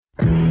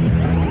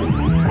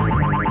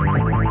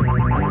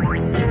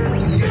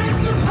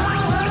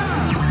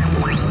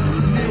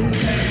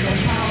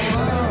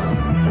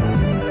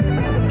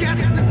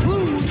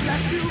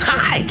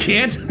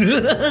can't.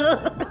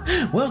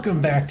 Welcome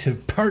back to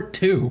part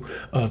 2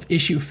 of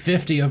issue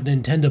 50 of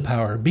Nintendo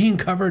Power, being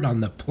covered on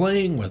the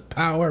Playing with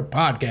Power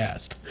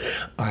podcast.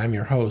 I'm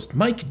your host,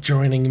 Mike.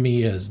 Joining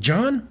me is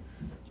John.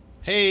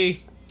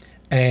 Hey.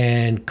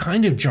 And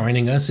kind of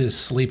joining us is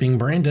sleeping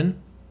Brandon.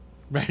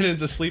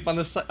 Brandon's asleep on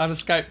the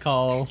Skype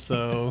call,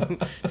 so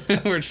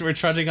we're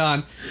trudging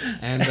on,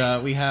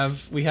 and we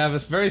have a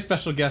very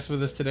special guest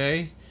with us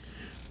today.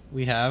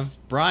 We have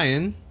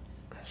Brian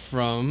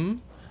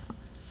from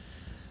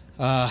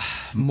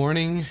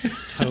Morning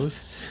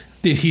Toast.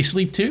 Did he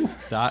sleep too?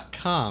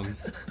 .com.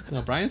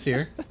 No, Brian's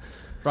here.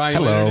 Brian,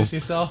 hello. You want to introduce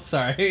yourself?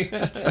 Sorry.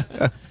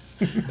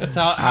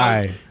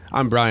 Hi,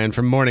 I'm Brian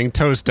from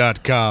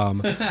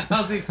MorningToast.com.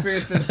 How's the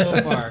experience been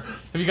so far?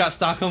 Have you got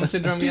Stockholm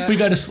Syndrome yet? We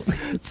got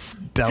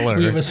Stellar.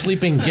 We have a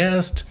sleeping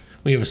guest.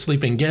 We have a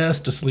sleeping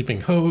guest, a sleeping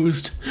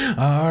host.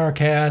 Our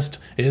cast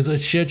is a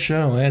shit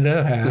show and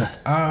a half.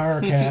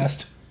 Our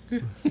cast.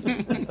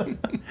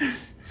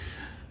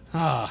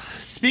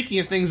 Speaking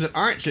of things that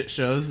aren't shit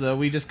shows, though,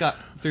 we just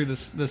got through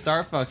the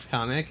Star Fox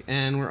comic,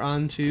 and we're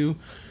on to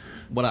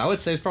what I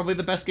would say is probably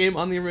the best game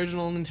on the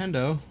original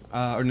Nintendo,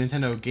 or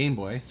Nintendo Game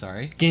Boy,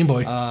 sorry. Game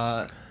Boy.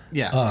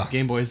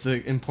 Game Boy is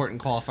the important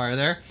qualifier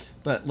there.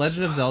 But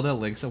Legend of Zelda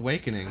Link's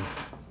Awakening.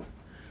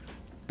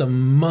 The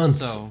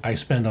months I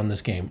spent on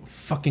this game,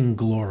 fucking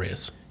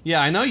glorious.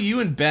 Yeah, I know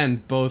you and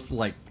Ben both,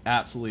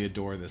 absolutely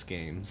adore this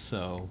game,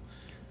 so...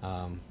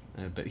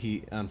 but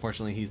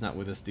unfortunately, he's not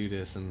with us due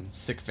to some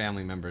sick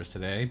family members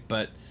today.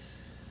 But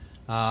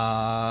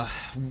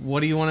what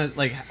do you want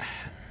to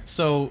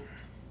So,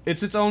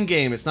 it's its own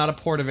game. It's not a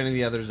port of any of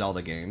the other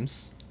Zelda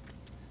games,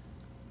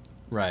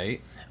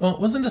 right? Well,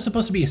 wasn't it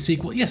supposed to be a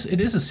sequel? Yes,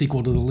 it is a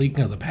sequel to The Link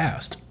of the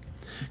Past.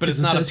 But it's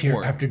not a port.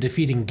 Here, after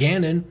defeating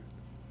Ganon,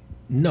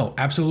 no,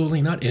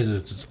 absolutely not. It's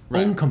its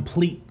own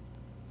complete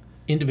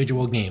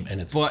individual game, and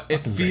it's. But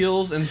it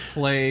feels great. And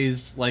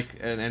plays like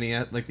an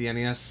NES, like the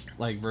NES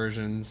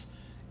versions.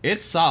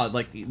 It's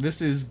solid.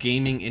 This is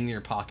gaming in your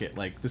pocket.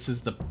 This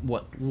is the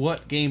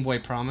what Game Boy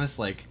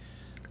promised.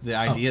 The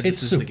idea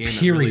this is the game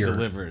that really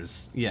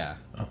delivers. Yeah.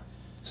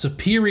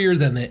 Superior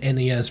than the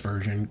NES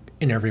version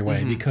in every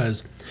way,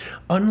 because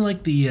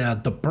unlike the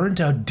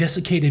burnt out,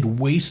 desiccated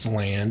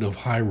wasteland of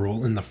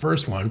Hyrule in the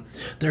first one,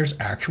 there's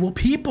actual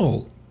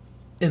people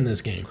in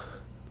this game.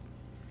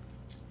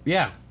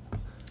 Yeah.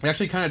 It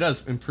actually kind of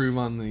does improve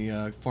on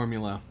the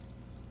formula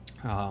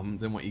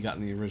than what you got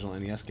in the original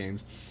NES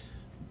games.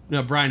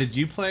 Now, Brian, did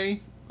you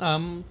play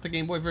the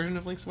Game Boy version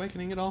of Link's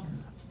Awakening at all?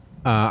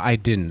 I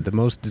didn't. The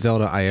most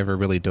Zelda I ever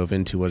really dove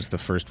into was the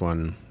first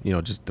one.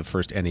 Just the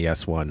first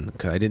NES one.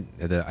 Cause I didn't.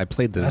 I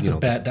played the. That's a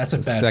bad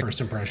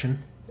first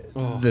impression.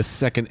 The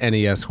second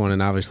NES one,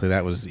 and obviously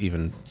that was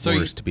even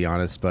worse, to be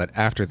honest. But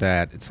after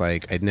that, it's I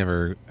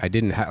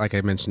didn't like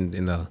I mentioned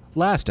in the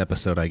last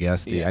episode, I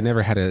guess. I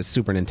never had a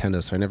Super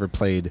Nintendo, so I never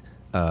played.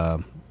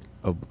 What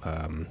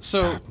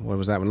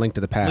was that one? Link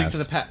to the Past. Link to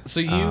the Past. So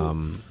you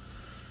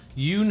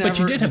never. But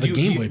you did have a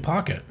Game Boy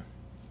Pocket.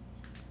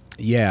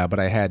 Yeah, but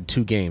I had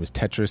two games,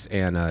 Tetris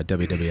and a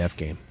WWF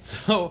game.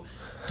 So,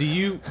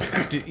 you're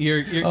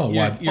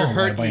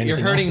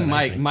hurting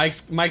Mike.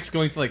 Mike's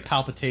going through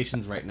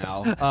palpitations right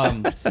now.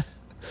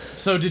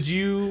 So do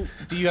you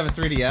have a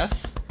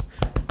 3DS?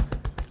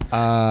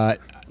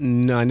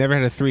 No, I never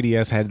had a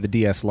 3DS. I had the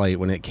DS Lite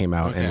when it came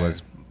out and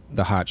was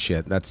the hot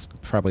shit. That's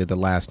probably the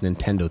last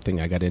Nintendo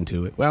thing I got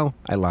into. Well,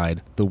 I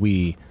lied. The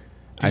Wii.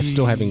 I'm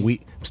still having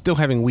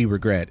Wii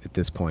regret at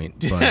this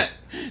point. But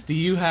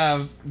we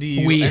have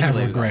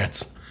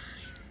regrets.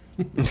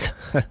 Say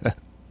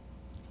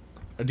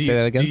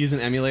that again? Do you use an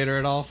emulator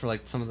at all for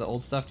some of the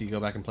old stuff? Do you go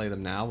back and play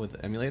them now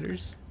with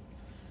emulators?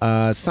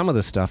 Some of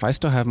the stuff. I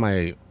still have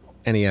my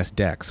NES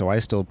deck, so I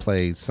still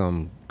play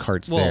some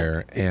carts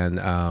there. And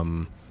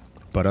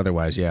but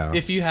otherwise, yeah.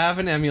 If you have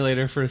an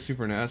emulator for a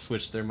Super NES,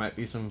 which there might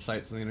be some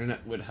sites on the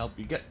internet would help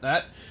you get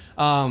that,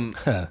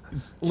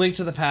 Link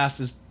to the Past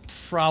is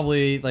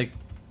probably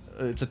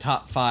it's a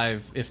top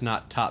 5, if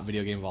not top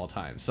video game of all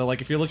time. So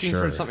if you're looking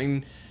for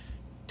something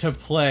to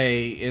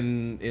play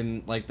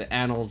in the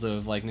annals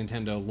of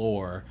Nintendo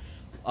lore,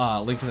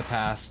 Link to the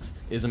Past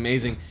is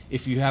amazing.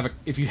 If you have a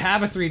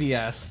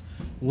 3DS,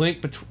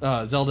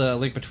 Zelda: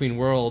 Link Between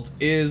Worlds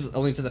is a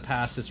Link to the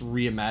Past just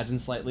reimagined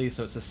slightly,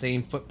 so it's the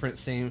same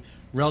footprint,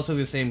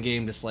 relatively the same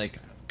game, just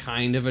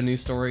kind of a new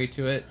story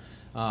to it,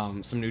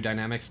 some new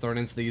dynamics thrown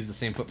in. So they used the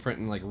same footprint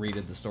and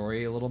redid the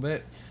story a little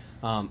bit.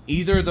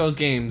 Either of those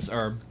games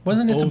are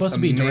wasn't it supposed to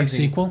be a direct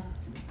sequel?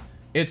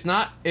 It's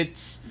not.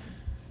 It's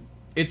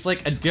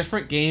a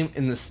different game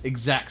in this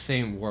exact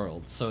same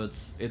world. So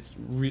that's.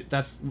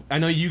 I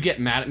know you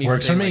get mad at me.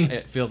 Works for me.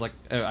 It feels like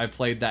I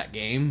played that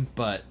game,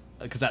 but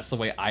because that's the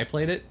way I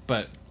played it.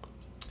 But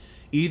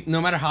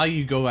no matter how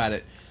you go at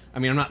it, I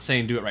mean, I'm not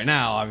saying do it right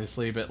now,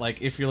 obviously, but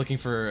if you're looking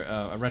for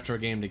a retro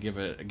game to give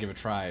a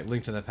try,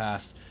 Link to the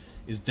Past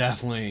is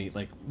definitely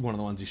like one of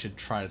the ones you should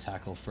try to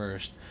tackle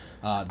first.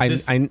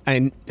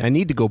 I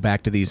need to go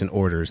back to these in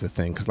order is the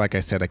thing, because like I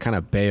said, I kind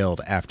of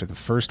bailed after the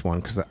first one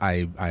because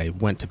I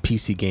went to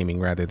PC gaming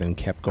rather than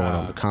kept going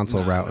on the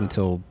console route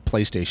until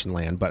PlayStation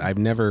Land. But I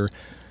never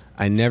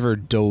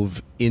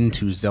dove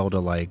into Zelda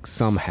like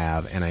some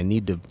have, and I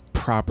need to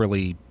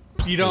properly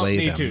play You don't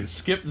need them. to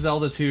skip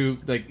Zelda 2.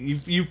 Like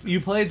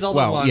you played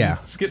Zelda 1. Yeah.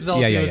 Skip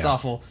Zelda 2. It's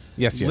awful.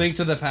 Yes. Link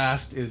to the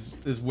Past is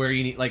where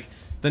you need, like,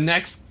 the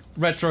next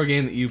retro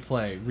game that you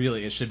play.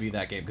 Really, it should be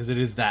that game because it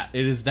is that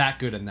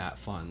good and that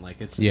fun. Like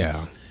it's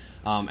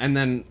and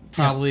then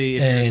probably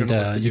if you're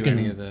going to do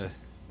any of the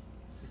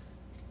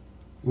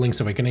Link's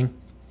Awakening.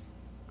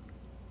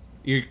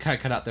 You kind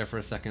of cut out there for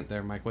a second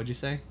there, Mike. What'd you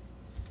say?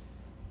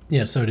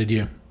 Yeah, so did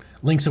you.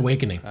 Link's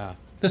Awakening.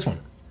 This one.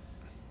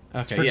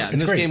 Okay,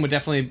 and this game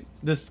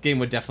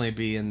would definitely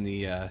be in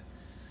the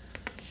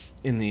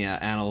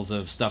annals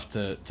of stuff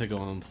to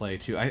go and play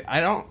too.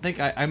 I don't think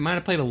I might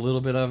have played a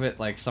little bit of it.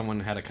 Like someone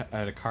had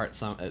a cart.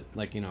 I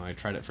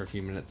tried it for a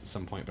few minutes at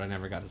some point, but I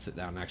never got to sit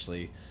down and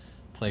actually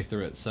play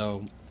through it.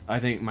 So I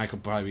think Mike will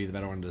probably be the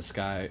better one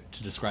to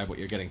describe what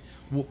you're getting.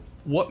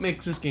 What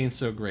makes this game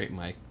so great,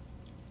 Mike?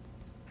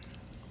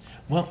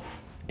 Well,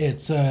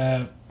 it's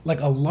like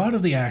a lot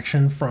of the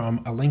action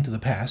from A Link to the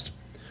Past,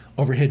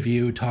 overhead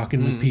view,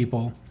 talking with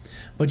people,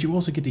 but you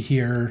also get to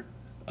hear.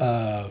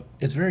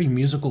 It's very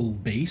musical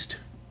based.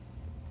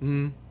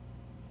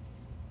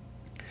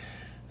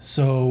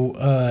 So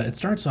it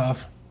starts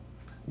off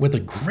with a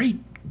great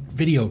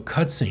video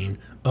cutscene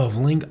of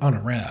Link on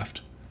a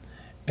raft,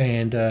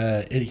 and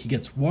he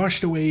gets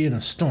washed away in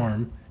a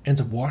storm,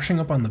 ends up washing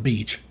up on the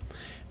beach,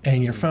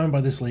 and you're found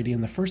by this lady,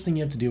 and the first thing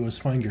you have to do is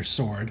find your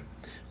sword,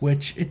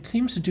 which it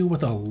seems to do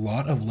with a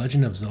lot of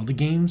Legend of Zelda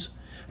games,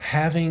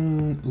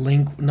 having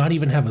Link not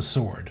even have a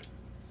sword.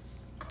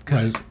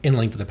 Because in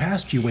Link to the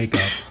Past, you wake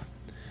up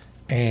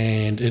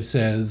and it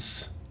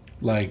says,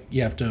 like,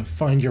 you have to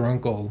find your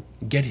uncle,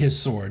 get his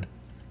sword,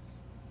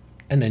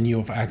 and then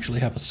you'll actually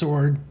have a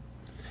sword.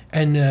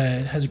 And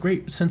it has a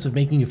great sense of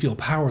making you feel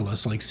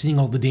powerless, like seeing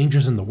all the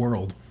dangers in the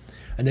world.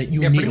 And that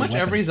you need pretty a much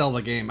weapon. every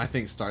Zelda game, I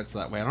think, starts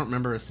that way. I don't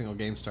remember a single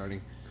game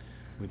starting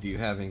with you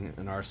having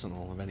an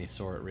arsenal of any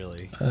sort,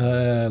 really.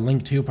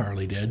 Link 2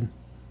 probably did.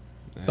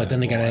 But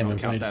then again, I haven't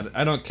played that.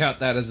 I don't count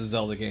that as a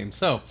Zelda game.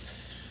 So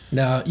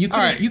now you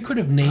could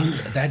have named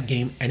that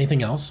game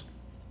anything else,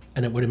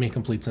 and it would have made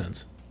complete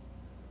sense.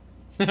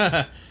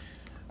 All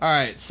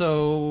right.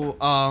 So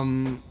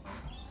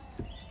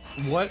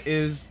what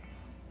is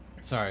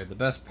the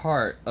best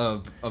part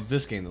of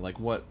this game? Like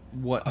what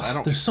I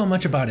don't. There's so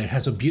much about it. It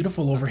has a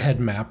beautiful overhead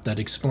map that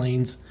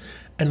explains,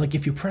 and like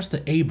if you press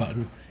the A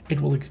button,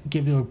 it will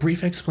give you a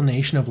brief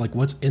explanation of like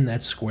what's in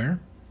that square.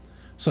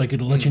 So like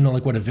it'll let you know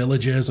like what a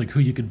village is, like who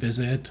you could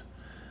visit.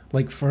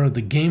 Like for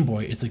the Game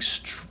Boy, it's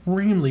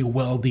extremely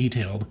well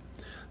detailed.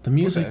 The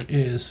music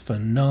is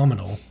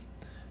phenomenal,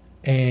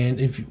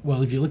 and if you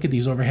look at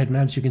these overhead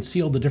maps, you can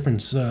see all the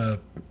different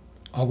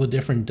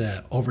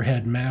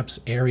overhead maps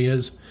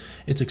areas.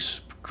 It's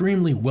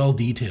extremely well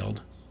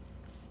detailed.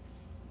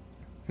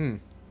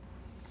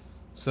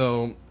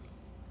 So,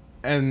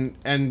 and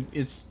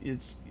it's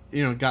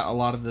got a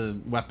lot of the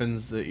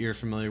weapons that you're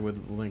familiar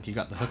with, Link. You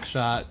got the hook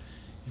shot.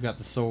 You've got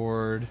the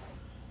sword.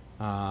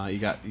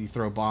 You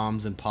throw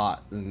bombs and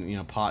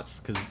pots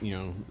because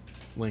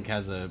Link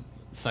has a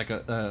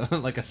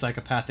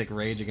psychopathic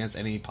rage against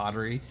any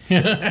pottery.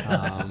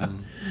 I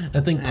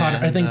think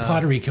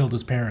pottery killed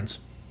his parents.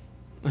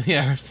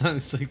 Yeah, or something.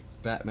 It's like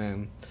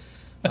Batman.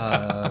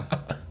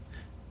 But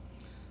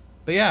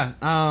yeah,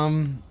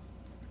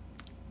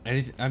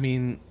 it's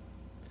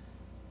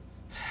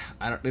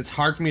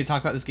hard for me to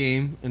talk about this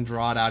game and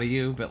draw it out of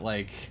you, but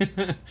like.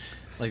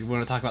 Like, we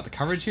want to talk about the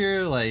coverage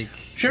here? Like,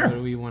 sure. What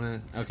do we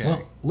want to... Okay.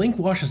 Well, Link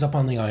washes up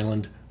on the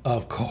island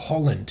of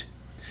Koholint,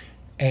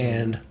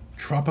 and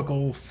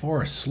tropical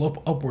forests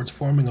slope upwards,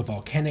 forming a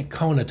volcanic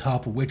cone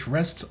atop which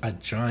rests a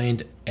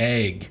giant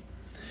egg.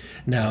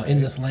 Now,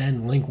 in this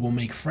land, Link will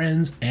make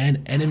friends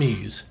and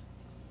enemies.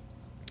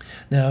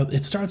 Now,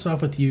 it starts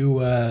off with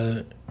you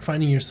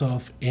finding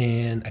yourself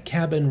in a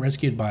cabin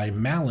rescued by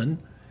Malon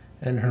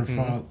and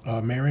her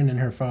Marin and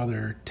her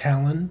father,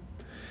 Talon.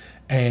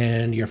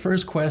 And your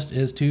first quest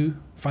is to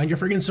find your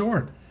friggin'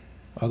 sword.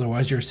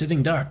 Otherwise, you're a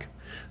sitting duck.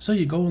 So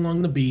you go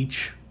along the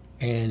beach,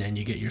 and then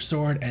you get your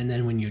sword, and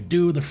then when you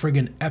do, the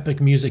friggin'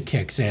 epic music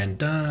kicks in.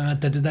 Da,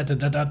 da, da, da,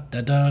 da, da,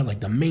 da, da, like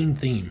the main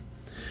theme.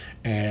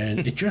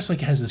 And it just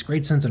like has this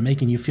great sense of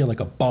making you feel like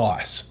a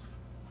boss.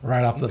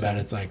 Right off the bat,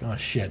 it's like, oh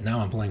shit, now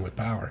I'm playing with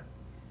power.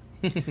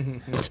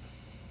 And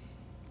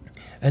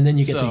then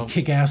you get to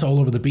kick ass all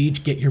over the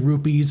beach, get your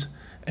rupees,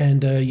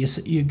 and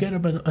you get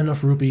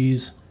enough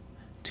rupees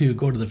to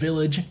go to the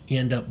village. You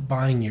end up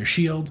buying your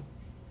shield.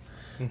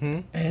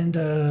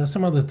 And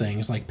some other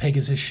things like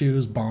Pegasus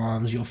shoes,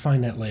 bombs. You'll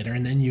find that later.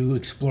 And then you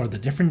explore the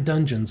different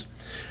dungeons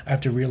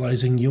after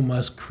realizing you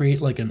must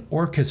create like an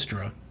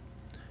orchestra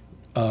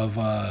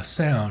of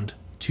sound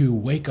to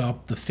wake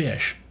up the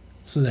fish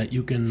so that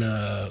you can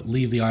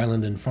leave the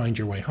island and find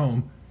your way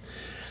home.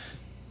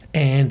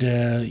 And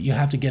you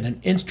have to get an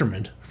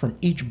instrument from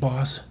each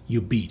boss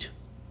you beat,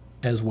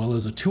 as well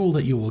as a tool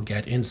that you will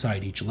get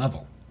inside each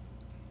level.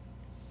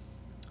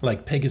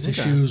 Like Pegasus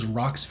Shoes,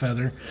 Rock's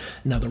Feather.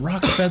 Now, the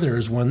Rock's Feather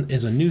is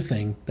a new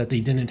thing that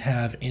they didn't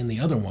have in the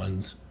other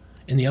ones,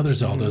 in the other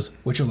Zeldas,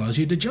 which allows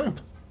you to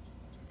jump.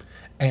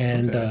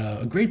 And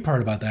a great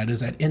part about that is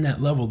that in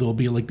that level, there'll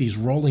be like these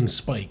rolling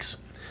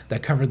spikes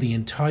that cover the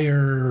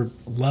entire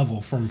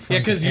level from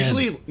front to end. Yeah,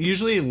 because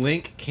usually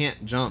Link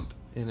can't jump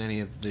in any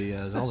of the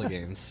Zelda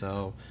games.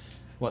 So,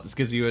 this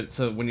gives you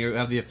so when you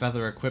have the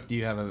feather equipped,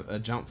 you have a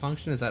jump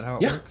function. Is that how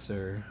it works?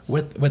 Or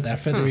with that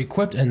feather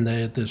equipped and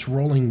this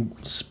rolling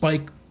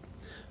spike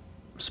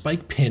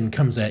pin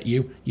comes at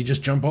you, you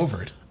just jump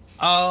over it.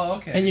 Oh,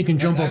 okay. And you can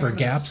jump over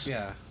gaps.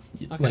 Yeah.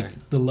 Okay.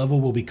 Like the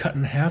level will be cut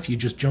in half. You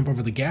just jump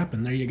over the gap,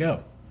 and there you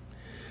go.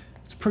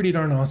 It's pretty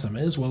darn awesome,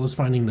 as well as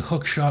finding the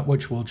hook shot,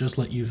 which will just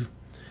let you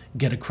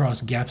get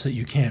across gaps that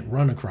you can't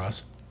run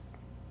across.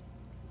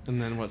 And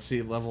then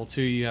level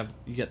 2, you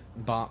get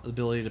the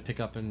ability to pick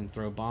up and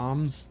throw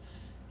bombs.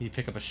 You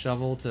pick up a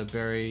shovel to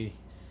bury,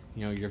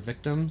 your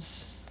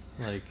victims,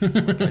 like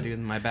what I do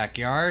in my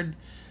backyard.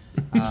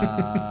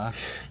 Yeah.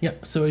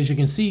 So as you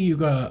can see, you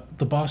got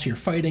the boss you're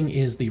fighting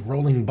is the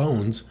Rolling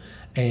Bones,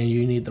 and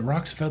you need the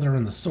Rock's Feather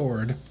and the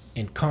sword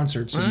in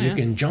concert, so you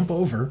can jump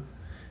over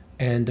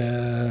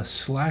and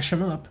slash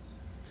them up.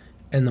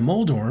 And the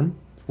Moldorm,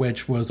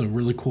 which was a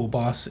really cool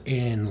boss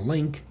in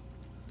Link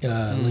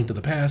to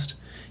the Past.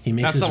 He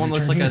makes his return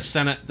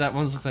here. That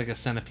one looks like a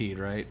centipede,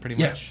 right?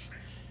 Pretty much.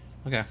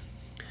 Okay.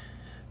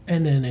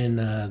 And then in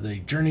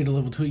the Journey to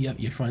Level 2,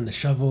 you find the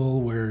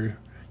shovel where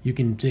you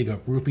can dig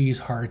up rupees,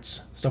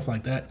 hearts, stuff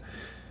like that.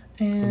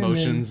 And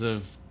emotions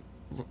of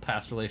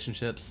past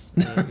relationships,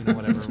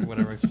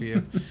 whatever works for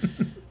you.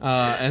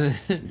 And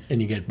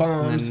you get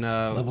bombs. And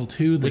then, level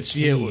 2,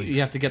 you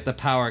have to get the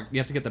power. You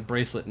have to get the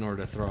bracelet in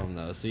order to throw them,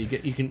 though. So you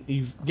get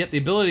the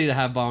ability to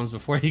have bombs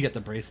before you get the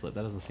bracelet.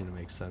 That doesn't seem to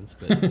make sense,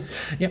 but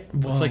yeah,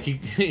 well, it's like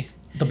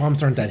the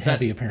bombs aren't that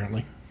heavy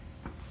apparently.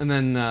 And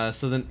then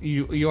so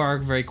you are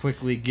very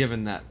quickly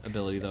given that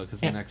ability though,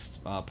 because the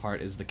next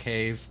part is the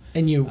cave.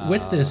 And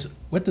with this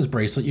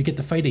bracelet, you get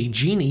to fight a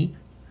genie.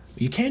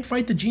 You can't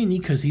fight the genie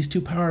because he's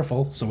too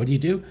powerful. So what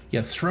do?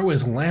 You throw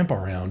his lamp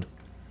around.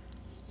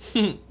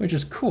 Which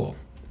is cool.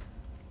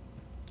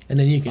 And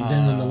then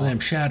then when the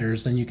lamp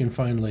shatters, then you can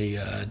finally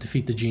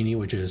defeat the genie,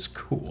 which is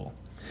cool.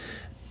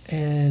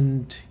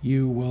 And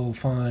you will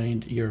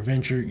find your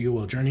adventure. You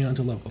will journey on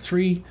to level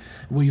 3,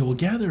 where you will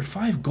gather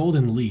 5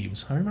 golden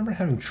leaves. I remember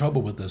having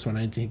trouble with this when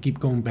I had to keep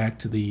going back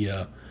to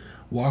the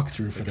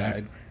walkthrough for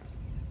that.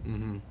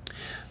 Mm-hmm.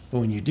 But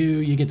when you do,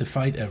 you get to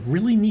fight a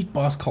really neat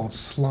boss called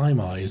Slime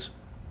Eyes,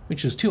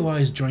 which is 2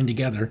 eyes joined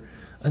together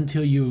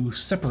until you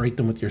separate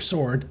them with your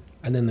sword.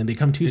 And then they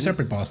become 2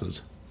 separate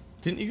bosses.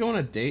 Didn't you go on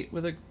a date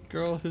with a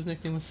girl whose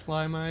nickname was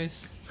Slime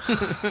Eyes?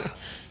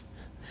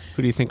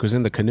 Who do you think was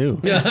in the canoe?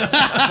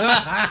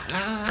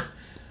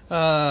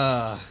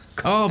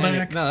 Call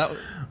back. No,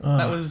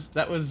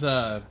 that was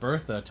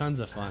Bertha. Tons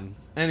of fun.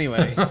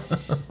 Anyway,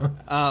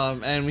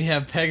 and we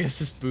have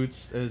Pegasus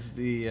boots as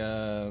the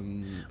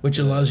which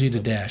allows you to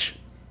dash.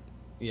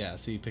 Yeah,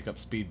 so you pick up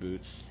speed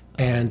boots.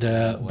 And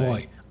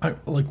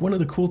one of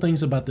the cool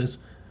things about this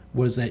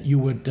was that you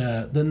would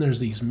then there's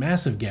these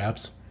massive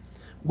gaps,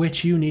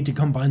 which you need to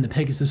combine the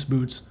Pegasus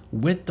boots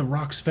with the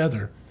Rock's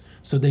Feather,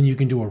 so then you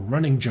can do a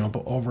running jump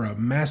over a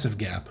massive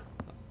gap.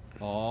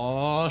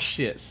 Oh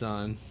shit,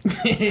 son!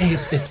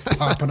 it's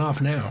popping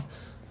off now.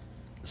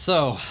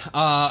 So,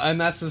 and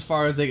that's as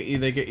far as they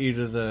get you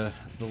to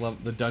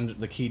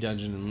the key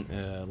dungeon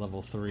in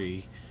level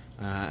 3,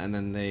 and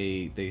then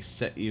they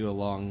set you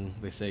along.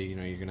 They say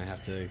you're gonna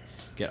have to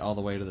get all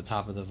the way to the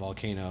top of the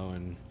volcano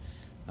and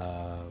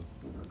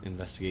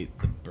investigate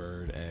the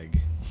bird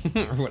egg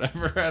or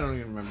whatever. I don't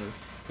even remember.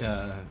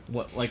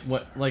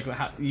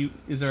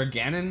 Is there a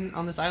Ganon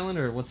on this island,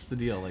 or what's the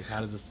deal? Like, how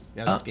does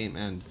this game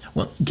end?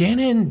 Well,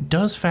 Ganon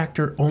does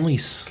factor only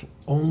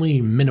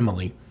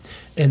minimally,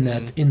 in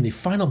that in the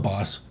final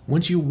boss,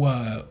 once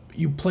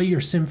you play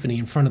your symphony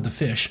in front of the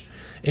fish,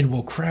 it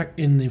will crack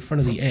in front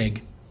of the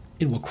egg.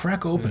 It will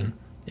crack open,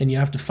 and you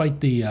have to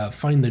find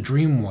the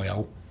dream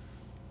whale,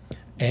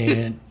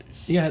 and.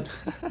 Yeah,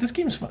 this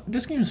game's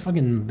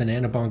fucking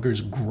banana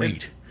bonkers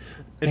great.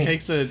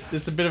 It's a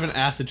bit of an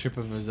acid trip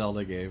of a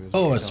Zelda game.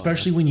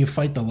 Especially when you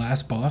fight the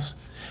last boss,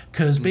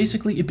 because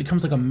basically it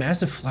becomes like a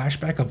massive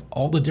flashback of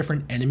all the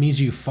different enemies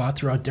you fought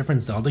throughout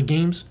different Zelda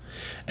games,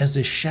 as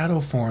this shadow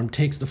form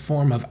takes the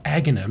form of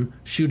Aghanim,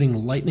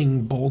 shooting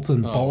lightning bolts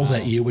and balls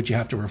at you, which you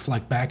have to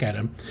reflect back at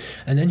him,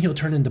 and then he'll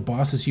turn into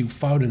bosses you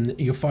fought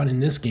in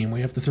this game where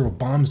you have to throw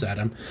bombs at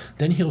him.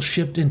 Then he'll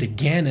shift into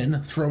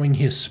Ganon, throwing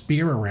his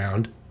spear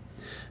around,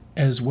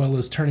 as well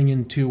as turning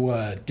into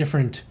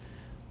different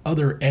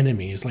other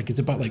enemies. Like, it's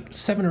about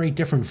 7 or 8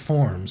 different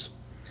forms,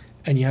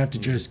 and you have to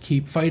just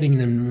keep fighting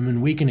them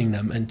and weakening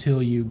them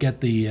until you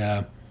get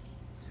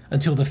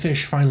until the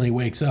fish finally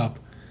wakes up,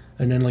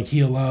 and then he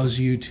allows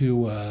you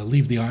to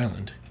leave the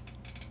island.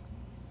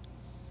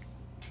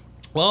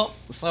 Well,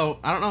 so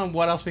I don't know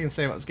what else we can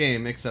say about this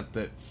game except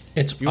that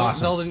It's if you want awesome.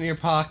 Zelda in your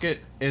pocket,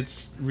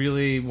 it's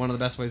really one of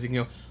the best ways you can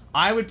go.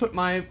 I would put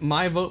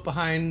my vote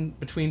behind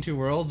Between Two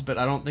Worlds, but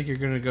I don't think you're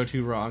going to go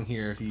too wrong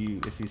here if you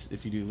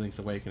do Link's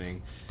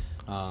Awakening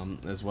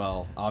as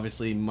well.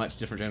 Obviously, much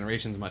different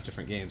generations, much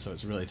different games, so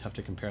it's really tough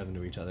to compare them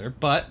to each other.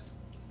 But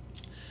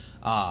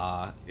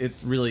it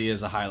really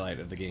is a highlight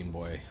of the Game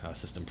Boy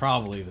system.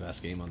 Probably the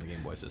best game on the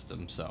Game Boy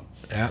system. So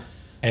Yeah.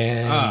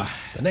 And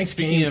the next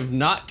speaking game... of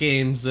not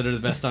games that are the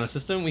best on a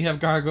system, we have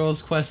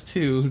Gargoyles Quest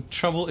 2: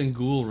 Trouble in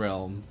Ghoul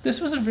Realm.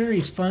 This was a very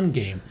fun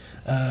game.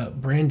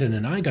 Brandon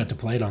and I got to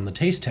play it on the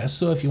taste test,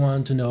 so if you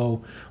wanted to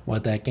know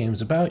what that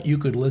game's about, you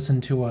could listen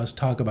to us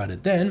talk about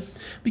it then,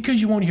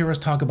 because you won't hear us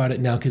talk about it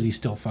now because he's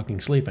still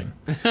fucking sleeping.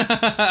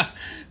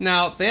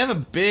 Now, they have a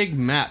big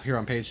map here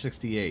on page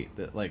 68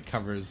 that like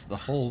covers the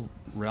whole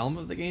realm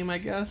of the game, I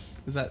guess.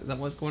 Is that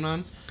what's going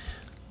on?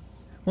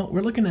 Well,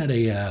 we're looking at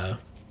a...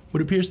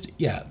 what appears to...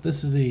 Yeah,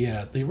 this is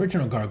the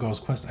original Gargoyles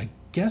Quest, I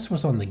guess,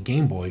 was on the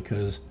Game Boy,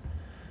 because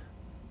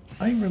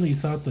I really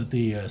thought that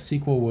the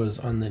sequel was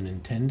on the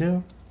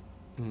Nintendo.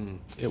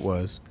 It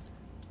was.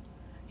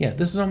 Yeah,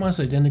 this is almost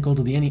identical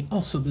to the NES.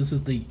 Oh, so this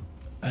is the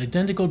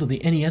identical to the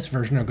NES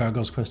version of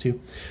Gargoyles Quest 2.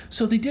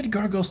 So they did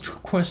Gargoyles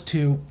Quest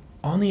 2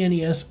 on the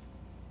NES.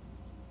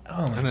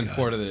 Oh my And then God.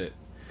 ported it.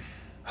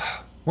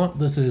 Well,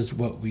 this is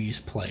what we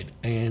played,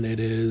 and it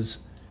is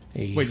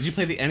a... Wait, did you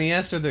play the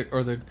NES or the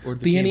the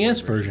Game Boy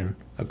NES version.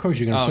 Of course,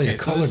 you're going to play a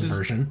so colored this is-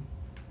 version.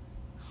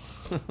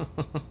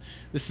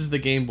 This is the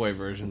Game Boy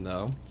version,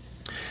 though.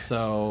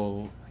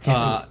 So,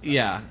 Can't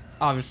yeah,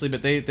 obviously,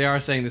 but they are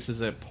saying this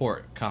is a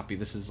port copy.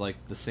 This is like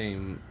the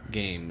same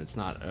game. It's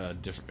not a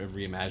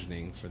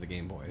reimagining for the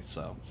Game Boy.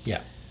 So,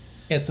 Yeah.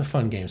 It's a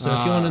fun game. So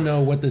if you want to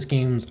know what this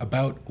game's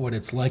about, what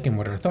it's like, and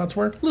what our thoughts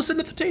were, listen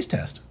to the taste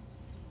test.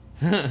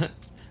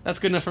 that's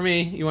good enough for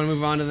me. You want to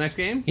move on to the next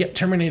game? Yep,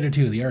 Terminator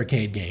 2, the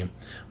arcade game.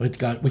 We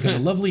got a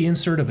lovely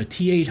insert of a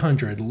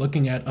T-800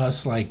 looking at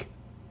us like,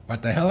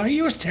 what the hell are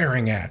you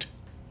staring at?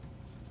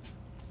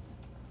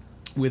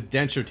 With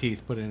denture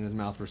teeth put in his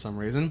mouth for some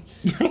reason.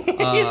 He's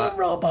a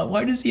robot.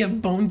 Why does he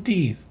have bone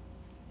teeth?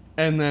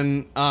 And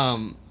then,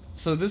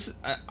 so this,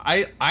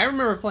 I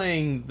remember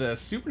playing the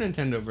Super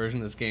Nintendo version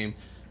of this game,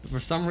 but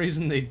for some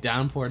reason they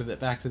downported it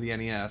back to the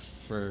NES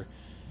or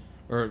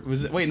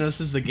was it, wait, no,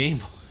 this is the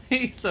Game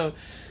Boy. So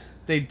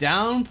they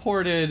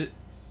downported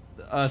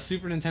a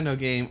Super Nintendo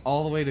game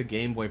all the way to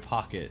Game Boy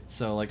Pocket.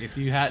 So, like, if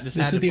you had This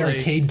is the play,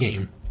 arcade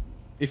game.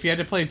 if you had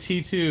to play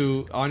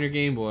T2 on your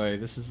Game Boy,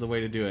 this is the way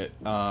to do it.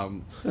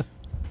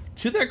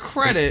 To their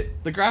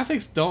credit, the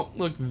graphics don't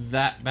look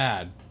that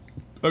bad.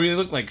 I mean, they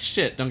look like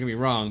shit, don't get me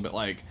wrong, but,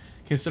 like,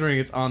 considering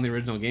it's on the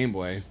original Game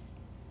Boy,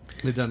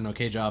 they've done an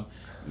okay job.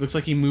 It looks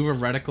like you move a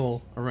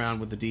reticle around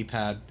with the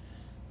D-pad.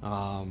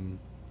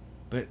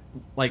 But,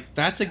 like,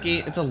 that's a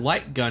game, it's a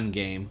light gun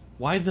game.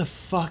 Why the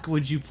fuck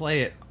would you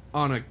play it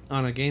on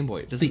a Game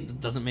Boy? It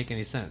doesn't make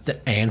any sense.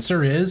 The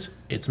answer is,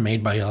 it's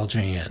made by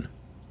LJN.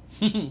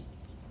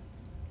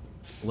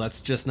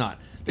 Let's just not.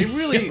 They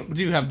really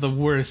do have the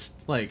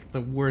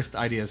worst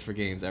ideas for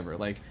games ever.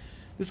 Like,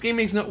 this game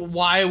makes no...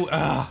 Why...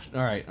 all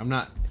right, I'm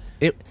not...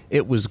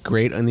 It was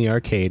great on the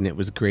arcade and it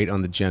was great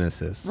on the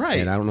Genesis. Right.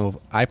 And I don't know if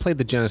I played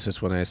the Genesis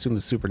one. I assume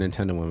the Super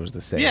Nintendo one was the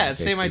same. Yeah,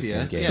 same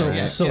basically idea. game.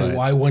 Yeah, So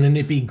why wouldn't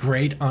it be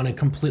great on a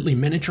completely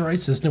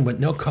miniaturized system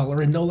with no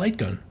color and no light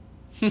gun?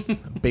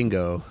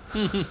 Bingo.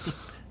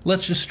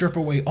 Let's just strip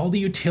away all the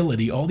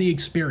utility, all the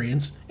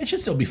experience. It should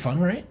still be fun,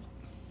 right?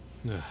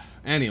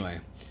 Anyway.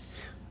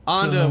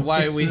 On So, to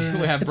why it's, we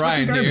have it's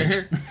Brian fucking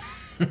here.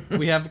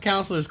 We have the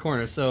Counselor's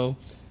Corner. So,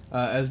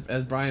 as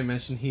Brian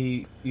mentioned,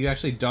 you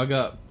actually dug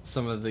up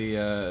some of the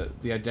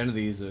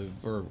identities of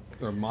or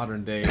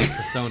modern day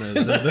personas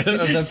of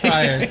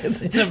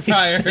the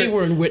prior They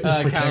were in witness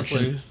protection.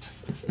 counselors.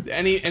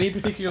 Any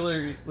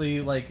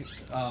particularly like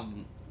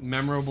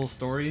memorable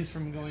stories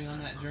from going on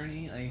that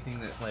journey? Anything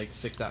that like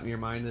sticks out in your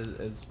mind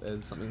as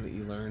something that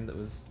you learned that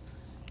was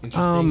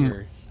interesting?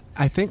 Or?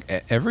 I think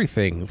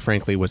everything,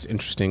 frankly, was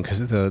interesting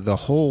because the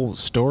whole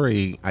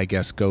story, I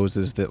guess, goes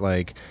is that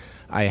like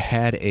I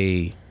had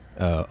a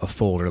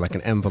folder, like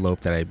an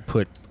envelope that I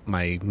put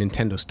my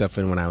Nintendo stuff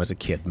in when I was a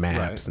kid, maps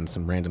Right. and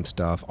some random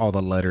stuff, all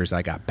the letters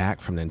I got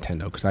back from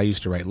Nintendo, because I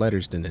used to write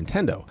letters to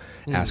Nintendo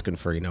asking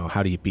for,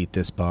 how do you beat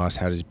this boss,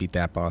 how do you beat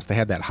that boss. They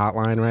had that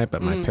hotline, right?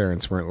 But my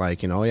parents weren't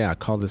like, yeah,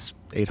 call this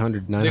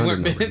 800 They 900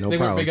 weren't number, big, no they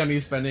problem. weren't big on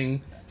you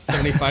spending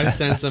 75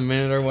 cents a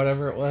minute or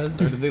whatever it was,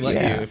 or did they let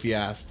Yeah. you if you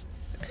asked?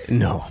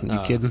 No, you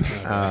kidding?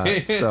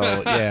 okay. So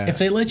yeah, If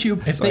they let you,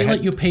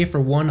 let you pay for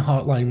one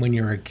hotline when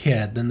you're a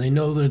kid, then they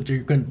know that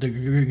you're going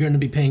to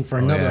be paying for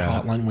another yeah.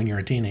 hotline when you're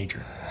a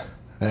teenager.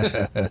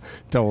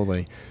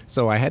 totally.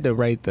 So I had to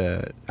write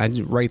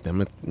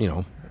them,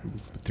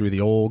 through the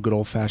good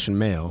old fashioned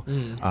mail,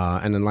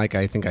 and then like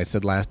I think I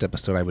said last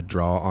episode, I would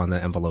draw on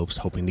the envelopes,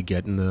 hoping to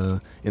get in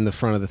the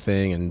front of the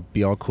thing and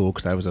be all cool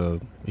because I was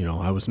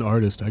I was an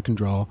artist, I can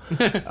draw.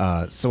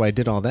 So I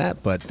did all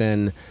that, but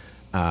then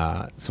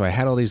so I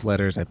had all these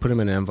letters, I put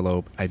them in an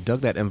envelope, I dug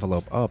that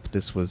envelope up.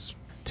 This was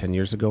 10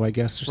 years ago, I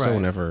guess, or so, Right.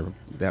 whenever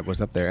that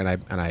was up there.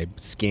 And I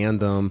scanned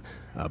them,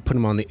 put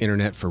them on the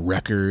internet for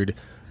record,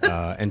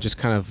 and just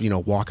kind of,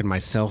 walking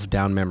myself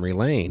down memory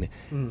lane.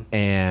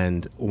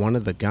 And one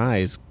of the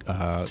guys,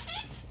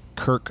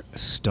 Kirk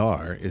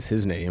Starr is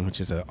his name,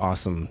 which is an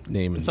awesome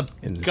name in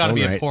its Gotta own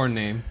be right. a porn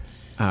name.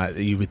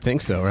 You would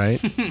think so, right?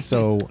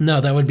 So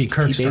No, that would be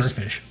Kirk He basi-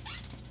 Starfish.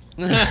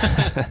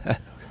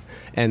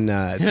 and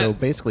so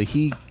basically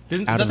he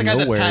Is out that of the guy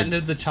nowhere that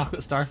patented the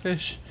chocolate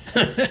starfish?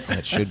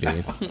 that should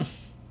be.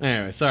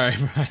 Anyway, sorry,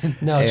 Brian.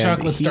 No, And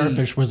Chocolate he-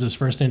 Starfish was his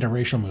first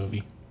interracial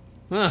movie.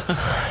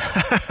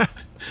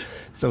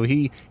 So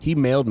he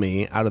mailed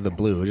me out of the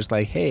blue, just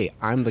like, "Hey,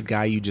 I'm the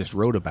guy you just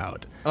wrote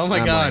about." Oh my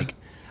And God.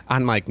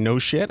 I'm like, no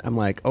shit. I'm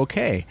like,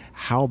 okay,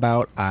 how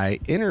about I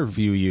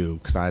interview you?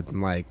 Because I'm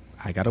like,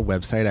 I got a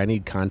website, I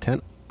need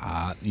content.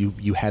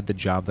 You had the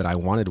job that I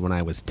wanted when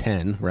I was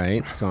 10,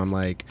 right? So I'm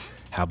like,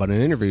 how about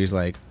an interview? He's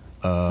like,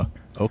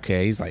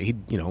 okay. He's like,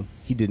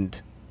 he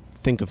didn't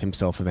think of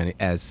himself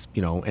as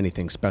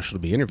anything special to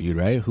be interviewed,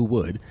 right? Who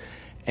would?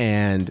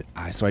 And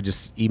so I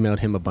just emailed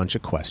him a bunch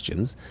of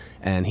questions,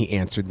 and he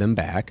answered them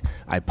back.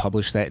 I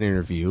published that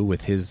interview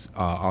with his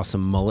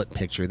awesome mullet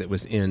picture that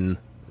was in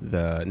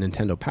the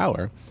Nintendo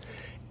Power,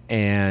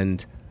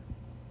 and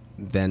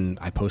then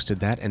I posted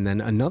that, and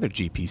then another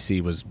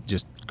GPC was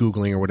just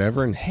Googling or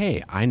whatever, and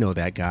hey, I know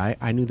that guy.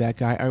 I knew that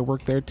guy. I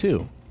worked there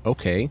too.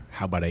 Okay,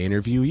 how about I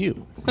interview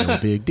you? No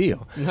big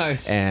deal.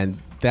 Nice. And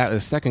the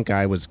second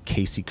guy was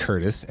Casey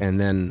Curtis, and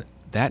then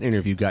that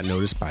interview got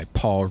noticed by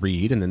Paul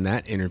Reed, and then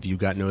that interview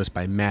got noticed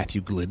by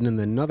Matthew Glidden, and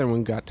then another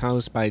one got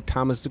noticed by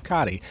Thomas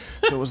Zuccotti.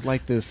 So it was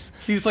like this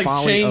So he's like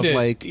volley chained of it.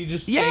 like He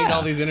just chained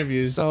all these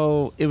interviews.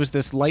 So it was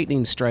this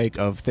lightning strike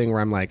of thing where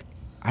I'm like,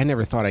 I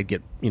never thought I'd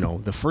get,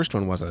 the first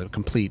one was a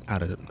complete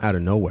out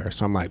of nowhere.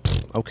 So I'm like,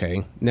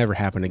 okay, never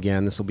happen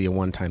again. This will be a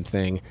one-time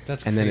thing.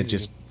 That's and then it crazy.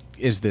 just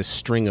is this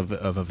string of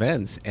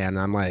events, and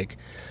I'm like,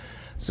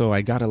 so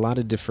I got a lot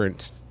of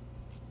different.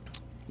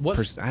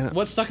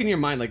 What's stuck in your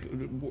mind? Like,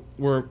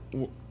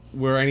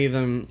 were any of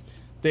them?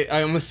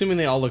 I'm assuming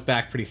they all look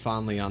back pretty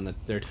fondly on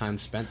their time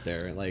spent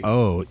there. Like,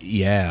 Oh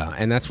yeah,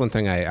 and that's one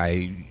thing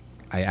I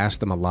asked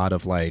them a lot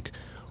of, like,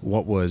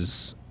 what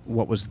was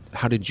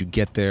how did you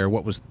get there?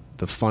 What was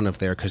the fun of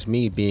there? Because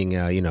me being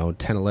a 10,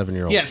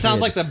 11-year-old yeah, it sounds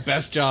kid, like the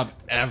best job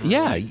ever.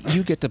 yeah,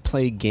 you get to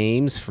play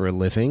games for a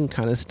living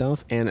kind of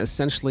stuff, and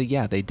essentially,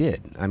 yeah, they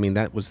did. I mean,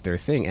 that was their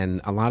thing,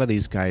 and a lot of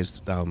these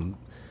guys,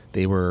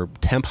 they were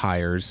temp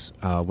hires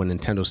when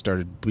Nintendo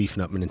started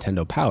beefing up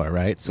Nintendo Power,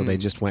 right? So they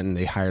just went and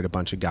they hired a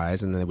bunch of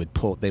guys, and they would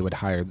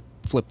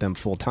flip them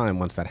full time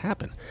once that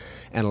happened.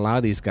 And a lot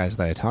of these guys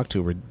that I talked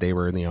to were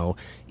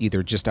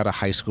either just out of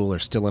high school or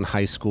still in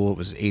high school. It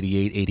was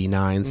 88,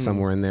 89,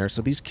 somewhere in there.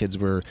 So these kids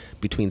were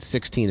between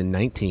 16 and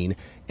 19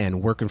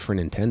 and working for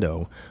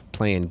Nintendo,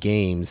 playing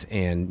games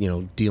and,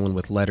 dealing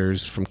with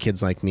letters from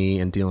kids like me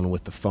and dealing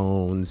with the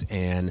phones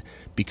and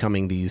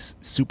becoming these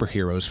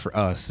superheroes for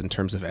us in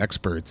terms of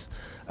experts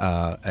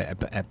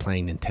at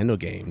playing Nintendo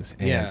games.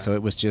 And Yeah. so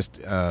it was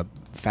just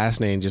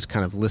fascinating just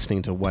kind of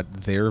listening to what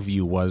their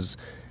view was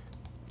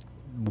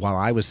while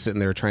I was sitting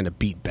there trying to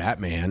beat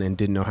Batman and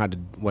didn't know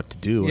what to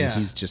do. Yeah. And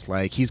he's just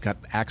like, he's got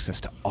access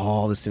to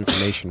all this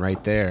information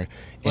right there.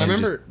 Well, I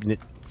and remember-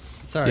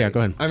 Sorry. Yeah, go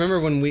ahead. I remember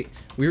when we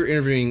were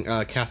interviewing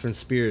Catherine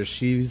Spears.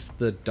 She's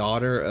the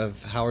daughter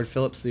of Howard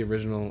Phillips, the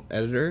original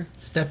editor.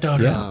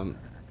 Stepdaughter. Yeah.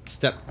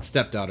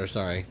 Stepdaughter.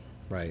 Sorry,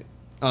 right.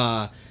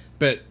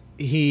 But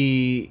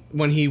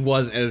when he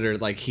was editor,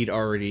 like, he'd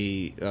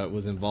already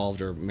was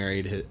involved or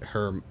married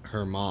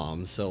her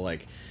mom. So,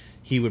 like,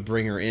 he would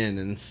bring her in,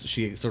 and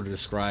she sort of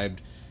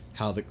described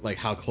how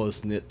how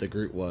close knit the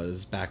group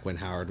was back when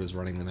Howard was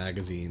running the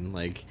magazine.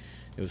 Like,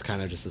 it was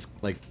kind of just this,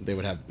 like, they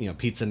would have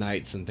pizza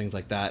nights and things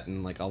like that,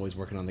 and like always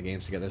working on the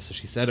games together. So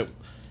she said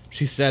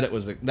it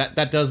was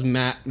that does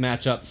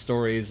match up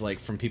stories like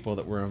from people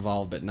that were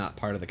involved but not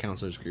part of the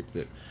counselors group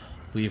that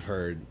we've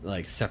heard,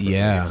 like, separately.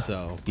 Yeah.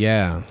 So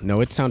Yeah. No,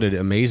 it sounded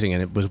amazing.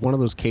 And it was one of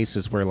those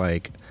cases where,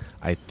 like,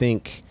 I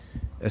think,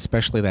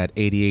 especially that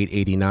 88,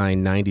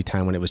 89, 90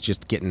 time when it was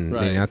just getting,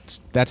 Right.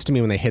 that's to me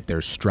when they hit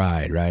their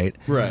stride, right?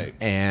 Right.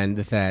 And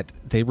that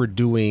they were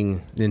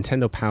doing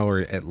Nintendo Power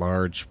at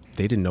large.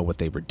 They didn't know what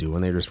they were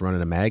doing. They were just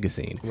running a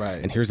magazine.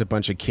 Right. And here's a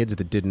bunch of kids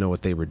that didn't know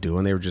what they were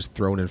doing. They were just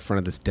thrown in front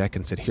of this deck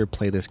and said, here,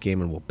 play this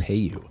game and we'll pay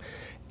you.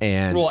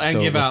 And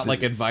so give it was out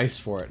like advice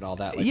for it and all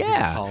that. Like,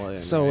 yeah. call in,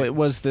 So right? it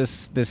was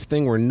this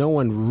thing where no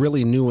one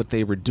really knew what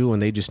they were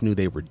doing. They just knew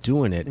they were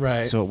doing it.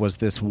 Right. So it was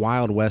this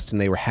Wild West, and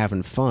they were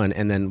having fun.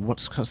 And then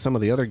some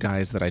of the other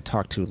guys that I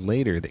talked to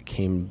later that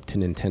came to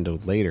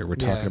Nintendo later were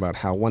talking Yeah. about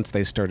how once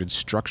they started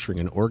structuring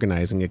and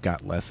organizing, it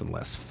got less and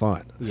less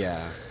fun.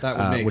 Yeah, that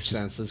would make which is-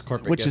 sense as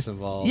corporate Which gets is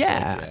involved.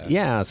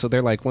 yeah. So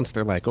they're like, once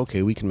they're like,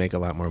 okay, we can make a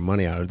lot more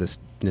money out of this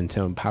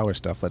Nintendo Power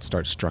stuff. Let's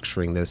start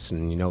structuring this.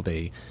 And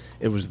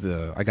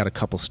I got a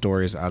couple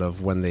stories out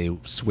of when they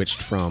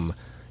switched from,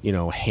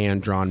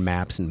 hand-drawn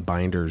maps and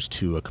binders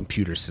to a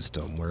computer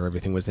system where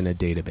everything was in a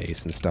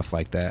database and stuff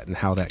like that, and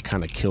how that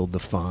kind of killed the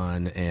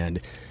fun.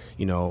 And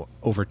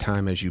over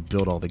time as you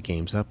build all the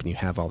games up and you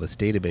have all this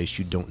database,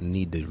 you don't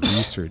need to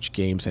research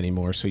games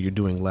anymore. So you're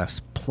doing less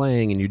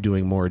playing and you're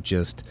doing more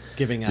just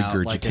giving out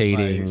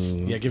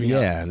regurgitating, giving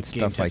out and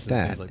stuff like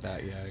that. Things like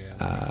that.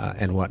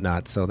 And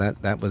whatnot. So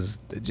it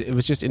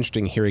was just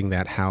interesting hearing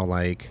that, how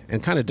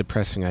and kind of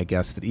depressing, I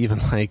guess, that even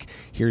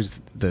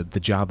here's the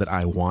job that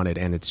I wanted,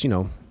 and it's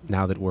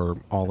now that we're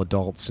all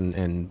adults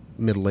and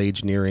middle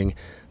age nearing,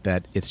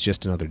 that it's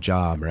just another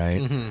job,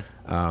 right?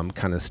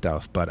 Kind of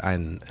stuff. But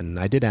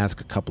I did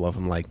ask a couple of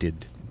them,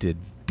 did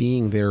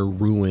being there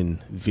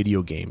ruin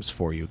video games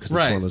for you? Because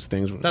it's one of those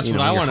things. That's what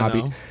I want to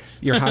know.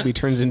 Your hobby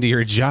turns into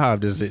your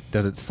job. Does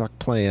it suck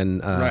playing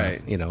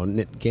right.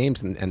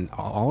 games? And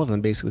all of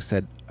them basically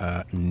said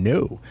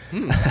no.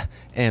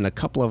 And a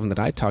couple of them that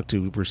I talked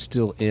to were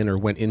still in or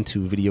went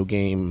into video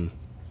game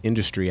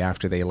industry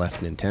after they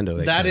left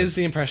Nintendo. That is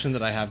the impression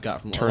that I have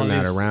got from turn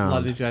that around. A lot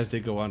of these guys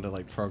did go on to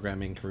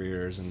programming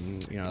careers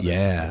and stuff like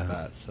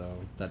that. So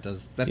that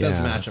does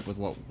match up with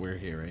what we're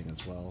hearing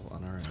as well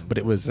on our end. But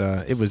it was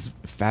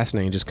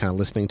fascinating just kind of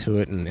listening to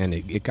it, and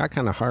it got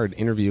kind of hard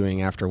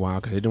interviewing after a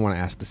while because I didn't want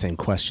to ask the same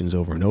questions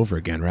over and over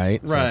again,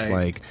 right? So it's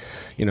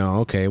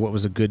okay, what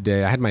was a good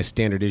day? I had my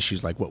standard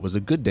issues what was a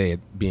good day at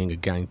being a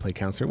gameplay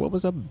counselor? What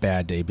was a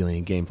bad day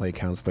being a gameplay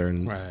counselor?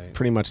 And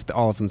pretty much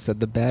all of them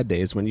said the bad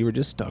day is when you were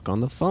just stuck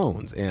on the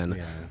phones,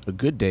 and a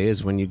good day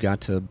is when you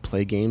got to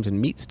play games and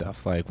meet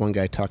stuff. Like one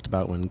guy talked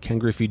about when Ken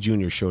Griffey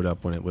Jr. showed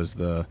up, when it was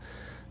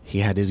he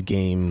had his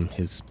game,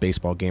 his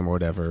baseball game or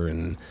whatever,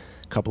 and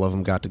a couple of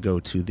them got to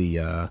go to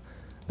the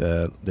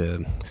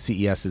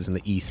CESs and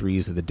the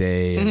E3s of the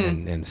day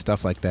and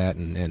stuff like that.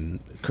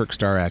 And Kirk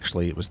Starr,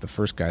 actually, it was the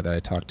first guy that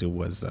I talked to,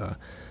 was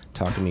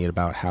talking to me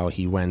about how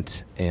he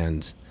went,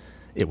 and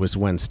it was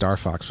when Star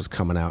Fox was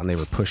coming out and they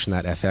were pushing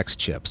that FX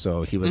chip.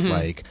 So he was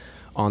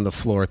on the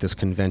floor at this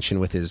convention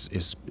with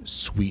his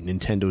sweet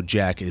Nintendo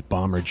jacket,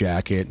 bomber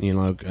jacket,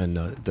 and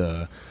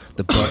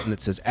the button that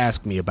says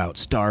 "Ask me about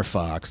Star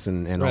Fox"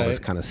 and all this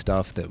kind of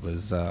stuff that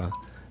was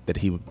that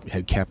he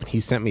had kept. He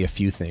sent me a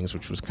few things,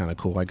 which was kind of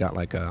cool. I got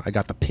I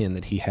got the pin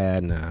that he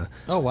had, and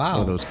oh wow,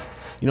 one of those.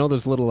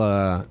 Those little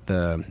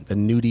the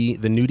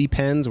nudie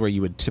pens where you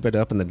would tip it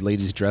up and the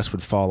lady's dress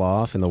would fall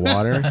off in the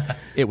water.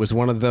 It was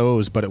one of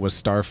those, but it was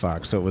Star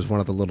Fox, so it was one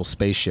of the little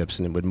spaceships,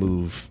 and it would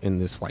move in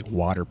this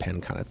water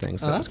pen kind of thing.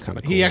 So that was kind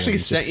of cool. He actually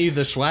sent you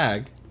the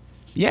swag.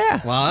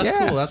 Yeah. Wow, that's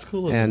cool. That's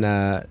cool. And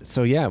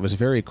it was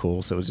very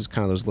cool. So it was just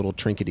kind of those little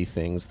trinkety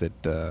things that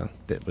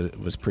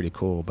was pretty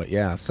cool. But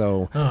yeah,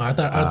 so. Oh, I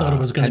thought it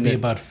was going to be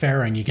about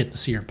Farrah and you get to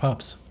see your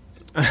pups.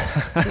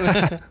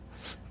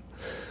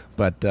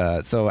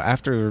 But so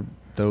after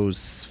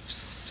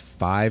those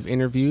 5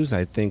 interviews,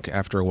 I think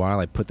after a while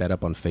I put that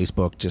up on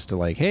Facebook just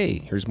to hey,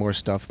 here's more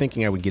stuff,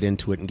 thinking I would get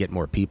into it and get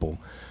more people.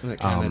 And it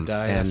kind of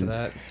died after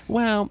that.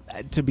 Well,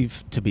 to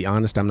be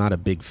honest, I'm not a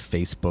big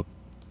Facebook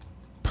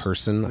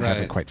person. I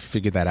haven't quite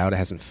figured that out. It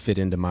hasn't fit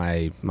into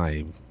my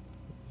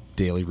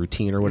daily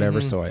routine or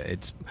whatever. So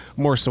it's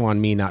more so on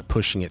me not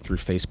pushing it through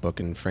Facebook,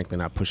 and frankly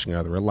not pushing it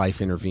other.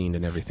 Life intervened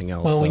and everything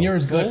else. Well, when you're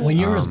as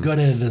good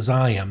at it as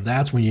I am,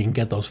 that's when you can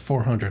get those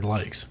 400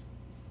 likes.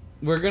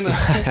 We're gonna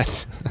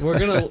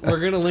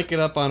link it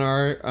up on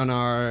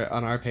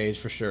our page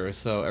for sure.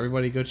 So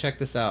everybody go check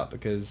this out,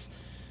 because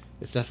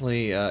it's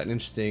definitely an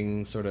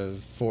interesting sort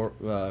of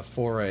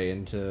foray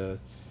into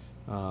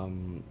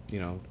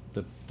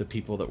the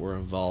people that were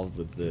involved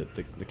with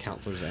the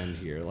counselor's end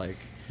here.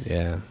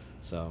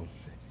 So.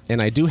 And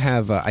I do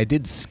have, I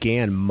did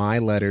scan my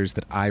letters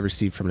that I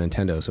received from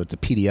Nintendo, so it's a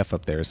PDF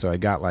up there. So I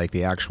got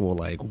the actual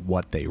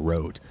what they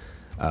wrote.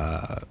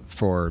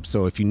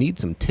 So if you need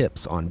some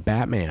tips on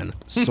Batman,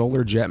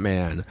 Solar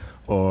Jetman,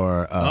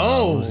 or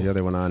what was the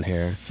other one on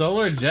here?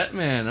 Solar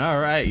Jetman. All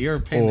right,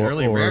 you're paying the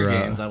early rare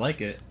games. I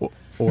like it.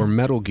 Or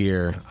Metal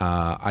Gear,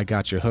 I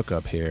got your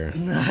hookup here.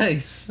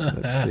 Nice.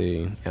 Let's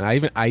see.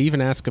 And I even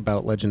ask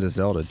about Legend of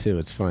Zelda too.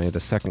 It's funny, the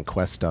second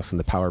quest stuff and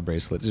the power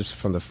bracelet, just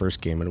from the first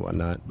game and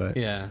whatnot. But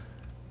yeah.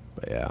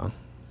 All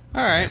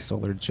right.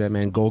 Solar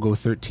Jetman, Golgo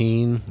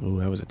 13. Ooh,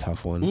 that was a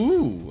tough one.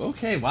 Ooh,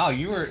 okay. Wow,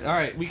 you were all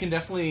right. We can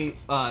definitely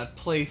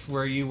place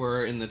where you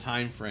were in the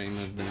time frame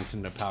of the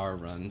Nintendo Power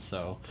Run.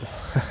 So,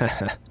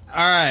 all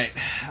right.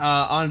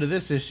 On to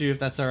this issue, if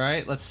that's all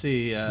right. Let's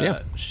see.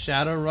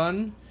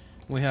 Shadowrun.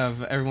 We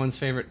have everyone's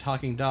favorite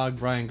talking dog,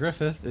 Brian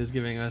Griffith, is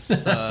giving us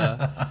tips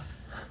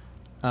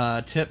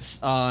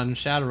on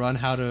Shadowrun,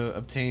 how to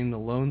obtain the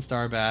Lone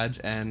Star badge,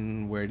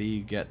 and where do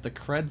you get the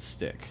cred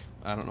stick.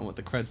 I don't know what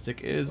the cred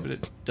stick is, but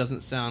it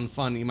doesn't sound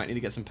fun. You might need to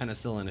get some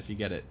penicillin if you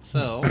get it.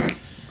 So,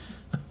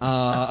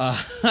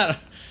 but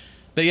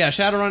yeah,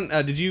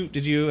 Shadowrun.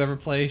 Did you ever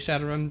play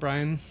Shadowrun,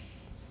 Brian?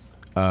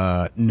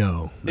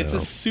 No. It's a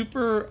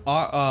super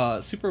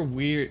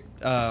weird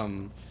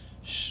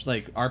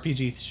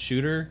RPG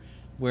shooter,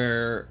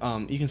 where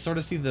you can sort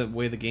of see the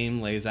way the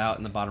game lays out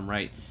in the bottom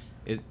right.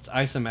 It's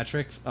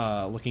isometric,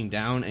 looking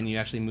down, and you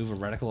actually move a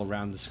reticle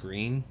around the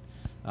screen,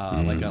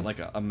 like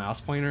a mouse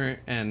pointer,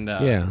 and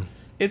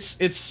it's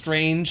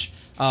strange.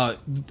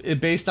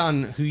 Based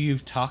on who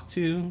you've talked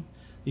to,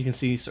 you can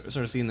sort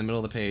of see in the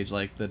middle of the page,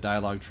 like the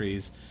dialogue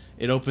trees.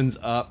 It opens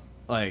up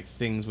like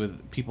things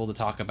with people to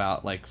talk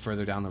about like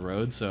further down the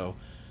road. So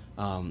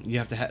you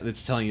have to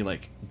it's telling you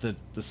like the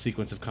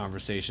sequence of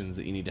conversations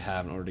that you need to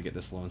have in order to get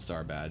this Lone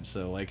Star badge.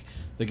 So like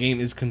the game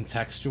is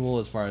contextual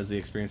as far as the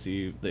experience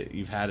that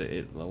you've had.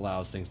 It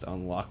allows things to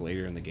unlock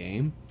later in the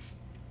game.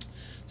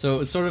 So it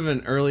was sort of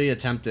an early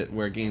attempt at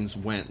where games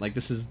went. Like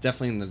this is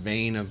definitely in the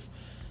vein of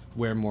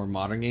where more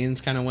modern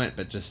games kind of went,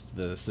 but just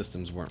the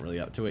systems weren't really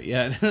up to it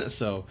yet.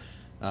 So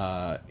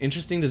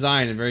interesting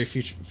design and very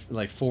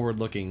forward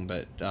looking,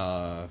 but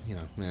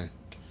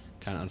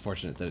kind of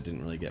unfortunate that it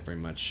didn't really get very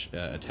much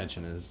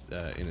attention as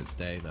in its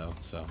day though.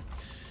 So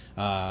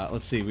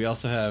let's see, we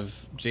also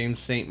have James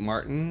St.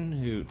 Martin,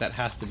 who that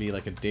has to be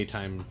like a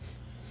daytime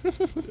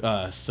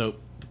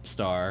soap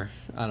star.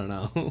 I don't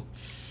know.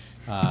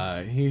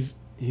 He's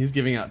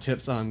giving out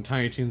tips on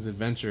Tiny Toons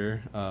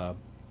Adventure,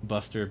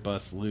 Buster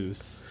Bust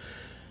Loose.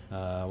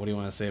 What do you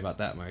want to say about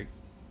that, Mike?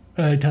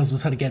 It tells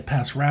us how to get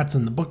past rats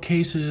in the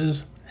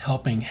bookcases,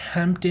 helping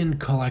Hampton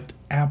collect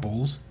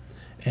apples,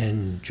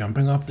 and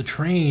jumping off the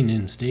train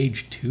in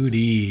stage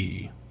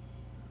 2D.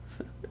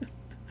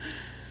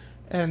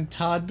 And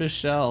Todd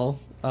Bichelle,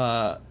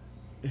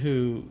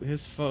 who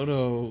his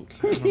photo,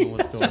 I don't know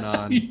what's going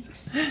on.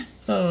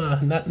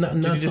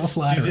 Not so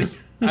flattering.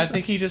 I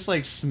think he just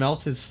like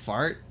smelt his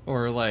fart,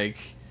 or like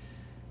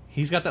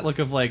he's got that look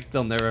of like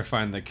they'll never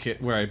find the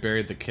kid where I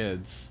buried the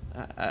kids.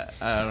 I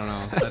don't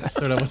know. That's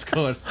sort of what's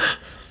going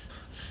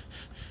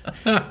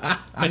on.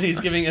 But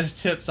he's giving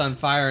us tips on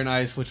Fire and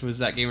Ice, which was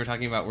that game we're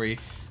talking about where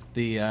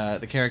the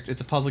character,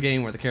 it's a puzzle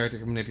game where the character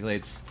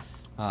manipulates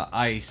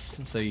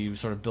ice, so you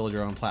sort of build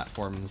your own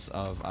platforms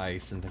of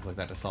ice and things like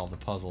that to solve the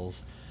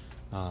puzzles.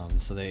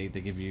 So they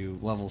give you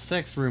level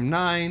 6, room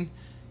 9.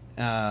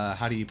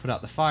 How do you put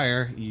out the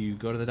fire? You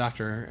go to the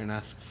doctor and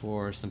ask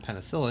for some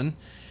penicillin.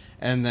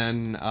 And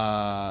then,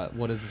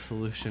 what is the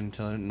solution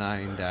to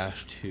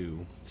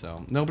 9-2?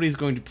 So, nobody's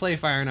going to play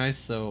Fire and Ice,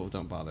 so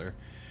don't bother.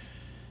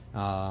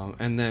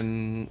 And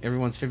then,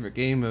 everyone's favorite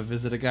game of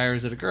Is It a Guy or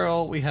Is It a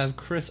Girl? We have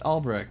Chris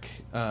Albrecht,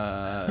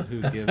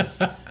 who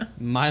gives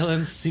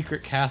Mylan's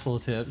Secret Castle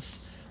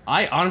tips.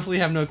 I honestly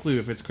have no clue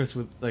if it's Chris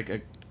with, like,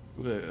 a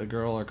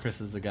girl or Chris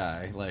is a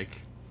guy. Like,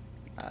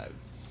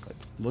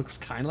 looks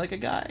kind of like a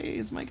guy,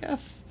 is my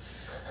guess.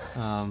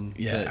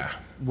 Yeah.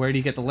 Where do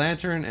you get the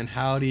lantern, and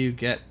how do you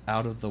get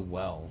out of the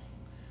well?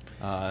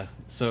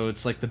 So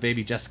it's like the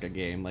Baby Jessica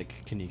game.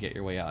 Like, can you get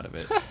your way out of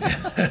it?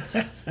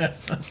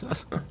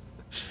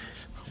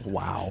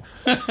 Wow.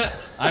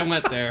 I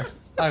went there.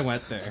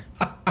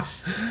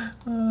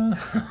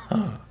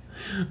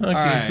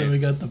 Okay, so we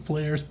got the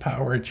Players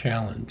Power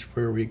Challenge,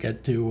 where we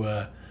get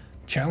to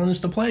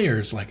challenge the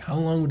players. Like, how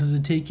long does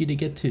it take you to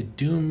get to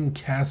Doom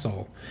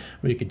Castle?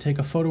 Where you can take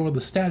a photo of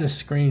the status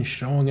screen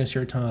showing us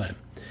your time.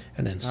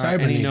 And then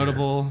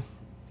Cybernator.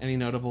 Any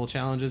notable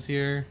challenges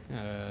here?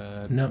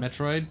 No.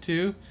 Metroid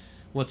 2.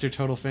 What's your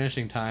total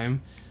finishing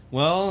time?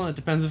 Well, it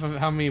depends on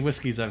how many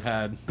whiskeys I've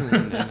had.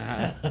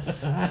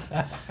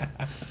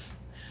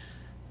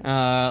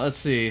 Let's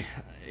see.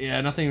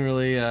 Yeah, nothing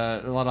really.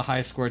 A lot of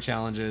high score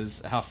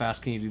challenges. How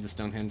fast can you do the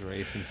Stonehenge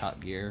race in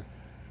Top Gear?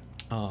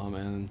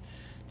 And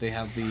they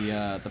have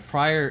the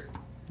prior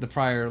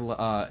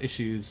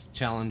issues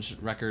challenge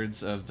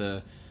records of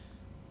the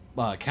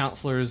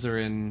counselors are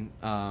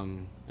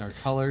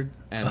colored,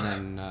 and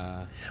then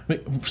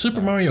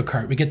Super Mario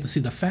Kart, we get to see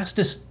the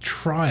fastest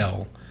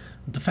time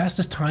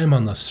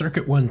on the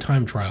Circuit 1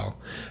 time trial,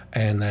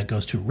 and that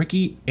goes to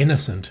Ricky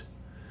Innocent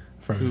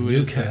from who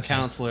Newcastle. Is a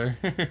counselor.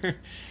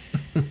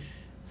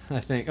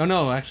 I think. Oh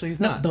no, actually he's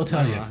not. They'll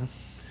tell you.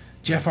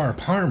 Jeff R.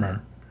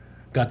 Palmer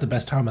got the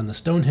best time on the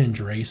Stonehenge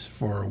race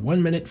for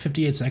 1 minute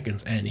 58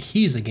 seconds, and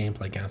he's a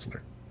gameplay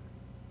counselor.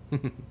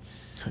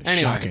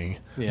 Anyway, shocking.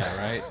 Yeah,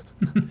 right.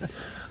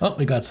 Oh,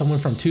 we got someone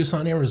from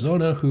Tucson,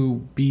 Arizona,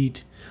 who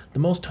beat the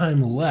most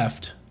time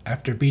left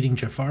after beating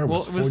Jafar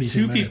was 42 minutes. Well, it was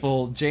two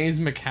people, James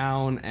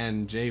McCown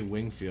and Jay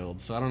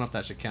Wingfield, so I don't know if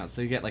that should count.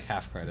 So they get like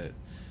half credit.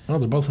 Well,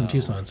 they're both from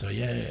Tucson, so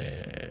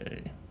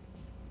yay.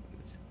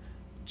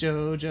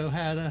 Jojo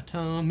had a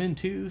home in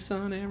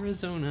Tucson,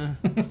 Arizona.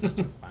 Such a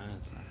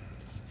fine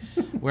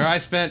place. Where I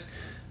spent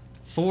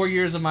 4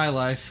 years of my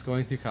life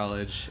going through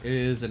college. It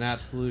is an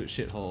absolute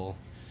shithole.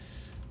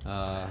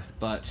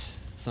 But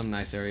some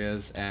nice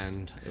areas,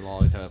 and it will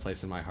always have a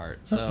place in my heart.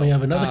 So we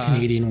have another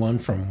Canadian one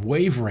from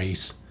Wave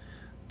Race.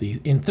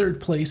 In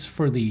third place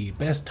for the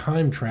best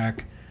time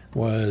track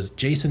was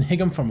Jason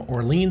Higham from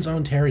Orleans,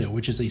 Ontario,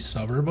 which is a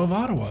suburb of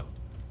Ottawa.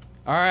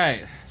 All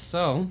right,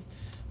 so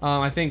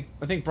I think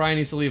Brian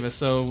needs to leave us.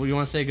 So you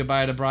want to say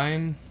goodbye to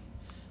Brian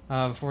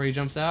before he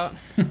jumps out?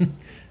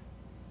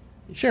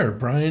 Sure,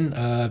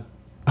 Brian.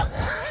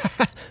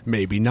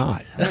 Maybe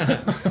not.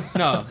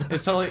 No,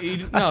 it's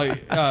totally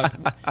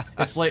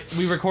it's late.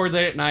 We record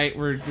late at night.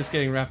 We're just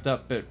getting wrapped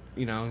up, but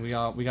we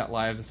got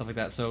lives and stuff like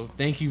that. So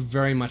thank you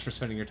very much for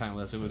spending your time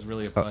with us. It was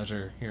really a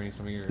pleasure hearing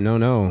some of your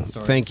stories.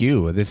 Thank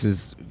you. This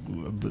is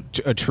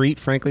a treat,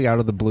 frankly, out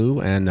of the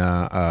blue, and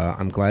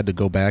I'm glad to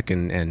go back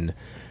and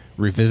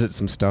revisit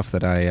some stuff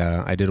that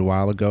I did a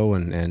while ago,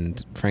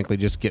 and frankly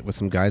just get with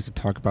some guys to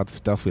talk about the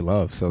stuff we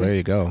love. So there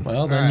you go.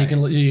 Well, then you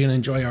can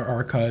enjoy our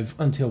archive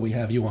until we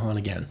have you on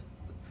again.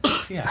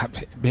 Yeah.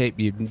 Hey,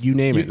 you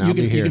name it, and I'll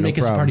be here. You can make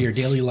no us a problem. part of your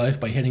daily life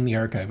by hitting the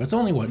archive. It's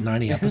only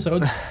 90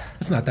 episodes.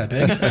 It's not that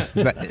big.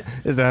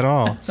 Is that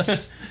all?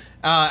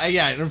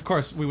 Yeah, and of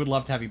course we would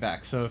love to have you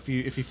back. So if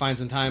you find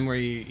some time where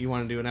you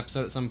want to do an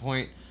episode at some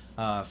point,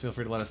 feel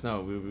free to let us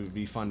know. It would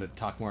be fun to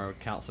talk more about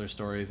counselor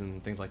stories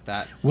and things like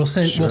that. We'll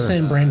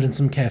send Brandon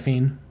some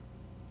caffeine.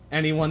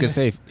 Anyone? I was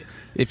gonna say,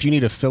 if you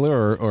need a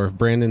filler or if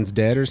Brandon's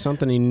dead or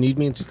something and you need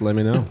me, just let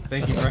me know.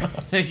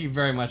 Thank you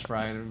very much,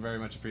 Brian. Very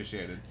much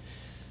appreciated.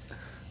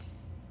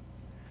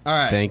 All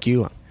right. Thank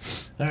you. All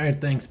right,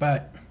 thanks.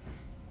 Bye.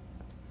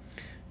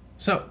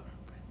 So,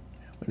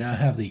 we now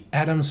have the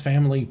Addams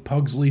Family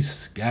Pugsley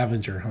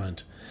Scavenger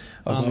Hunt.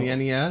 On the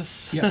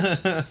NES?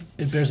 Yeah.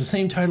 It bears the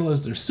same title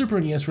as their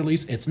Super NES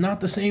release. It's not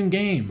the same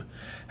game.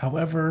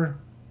 However,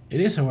 it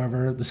is,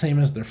 the same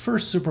as their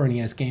first Super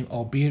NES game,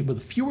 albeit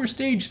with fewer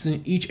stages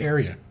in each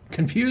area.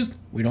 Confused?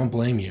 We don't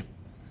blame you.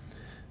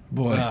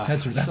 Boy,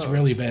 that's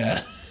really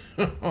bad.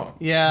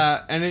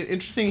 Yeah, and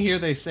interesting here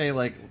they say,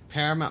 like,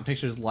 Paramount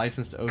Pictures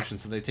licensed to Ocean,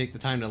 so they take the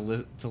time to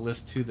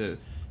list who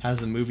has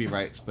the movie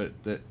rights, but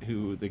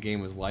who the game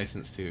was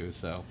licensed to.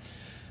 So,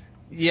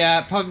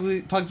 yeah,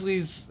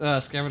 Pugsley's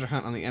Scavenger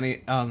Hunt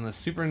on the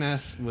Super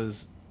NES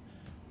was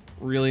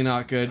really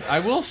not good. I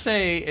will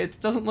say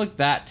it doesn't look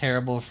that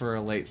terrible for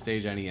a late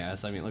stage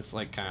NES. I mean, it looks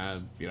like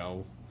kind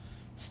of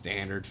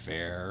standard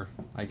fare,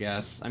 I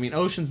guess. I mean,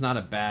 Ocean's not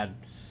a bad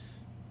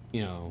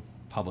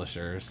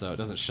publisher, so it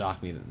doesn't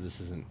shock me that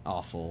this isn't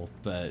awful,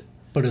 but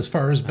as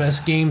far as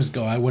best games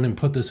go, I wouldn't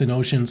put this in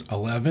Ocean's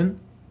 11.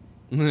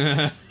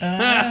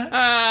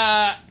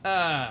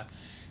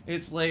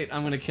 It's late.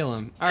 I'm gonna kill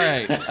him. All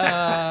right.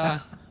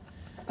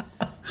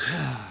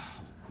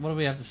 What do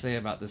we have to say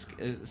about this?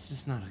 It's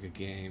just not a good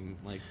game.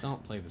 Like,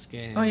 don't play this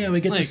game. Oh yeah,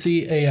 we get to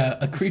see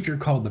a creature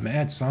called the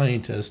Mad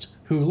Scientist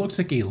who looks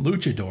like a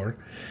luchador,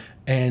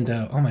 and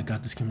oh my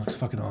god, this game looks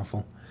fucking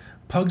awful.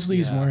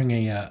 Pugsley's wearing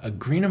a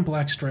green and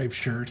black striped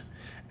shirt,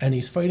 and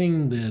he's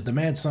fighting the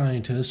Mad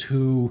Scientist,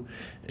 who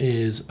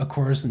is, of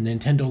course,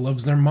 Nintendo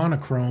loves their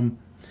monochrome.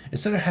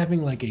 Instead of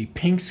having like a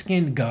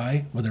pink-skinned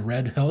guy with a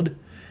red hood,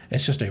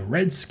 it's just a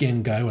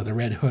red-skinned guy with a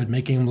red hood,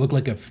 making him look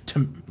like a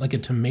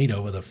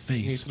tomato with a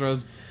face. He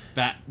throws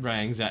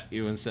batarangs at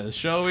you and says,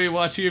 "Show me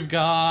what you've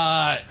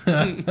got."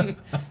 I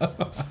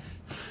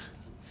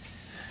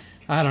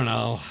don't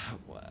know.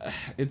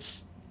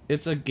 It's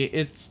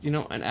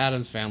an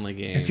Addams Family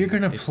game. If you're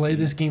gonna play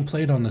this game,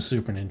 play it on the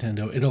Super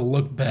Nintendo. It'll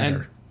look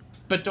better.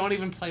 But don't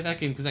even play that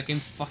game because that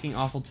game's fucking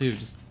awful too.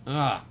 Just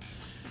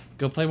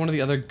go play one of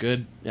the other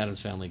good Addams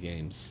Family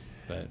games.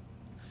 But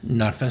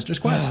not Fester's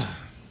Quest.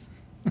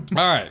 All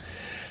right.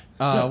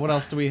 What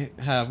else do we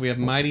have? We have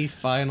Mighty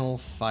Final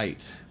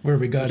Fight, where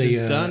we got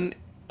done.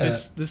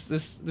 It's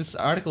this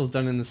article is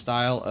done in the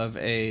style of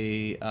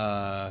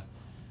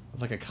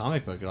like a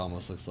comic book. It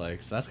almost looks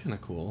like, so that's kind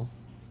of cool.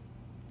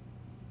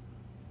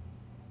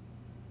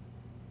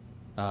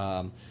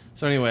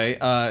 So anyway,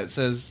 it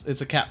says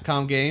it's a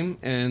Capcom game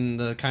in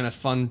the kind of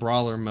fun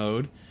brawler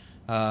mode.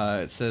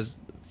 It says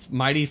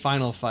Mighty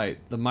Final Fight.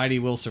 The mighty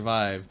will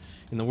survive.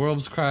 In the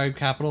world's crime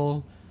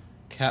capital,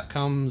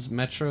 Capcom's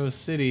Metro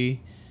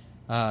City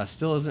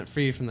still isn't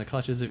free from the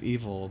clutches of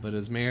evil, but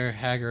as Mayor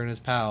Hager and his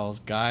pals,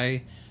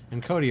 Guy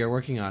and Cody, are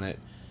working on it.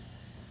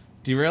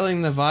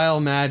 Derailing the vile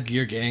Mad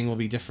Gear Gang will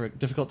be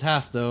difficult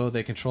task, though.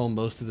 They control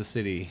most of the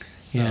city.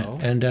 So. Yeah,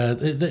 and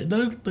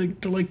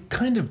they're like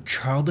kind of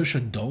childish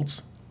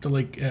adults. They're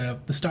like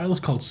the style is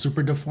called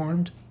Super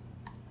Deformed.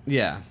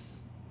 Yeah,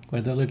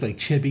 where they look like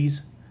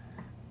chibis,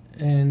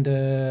 and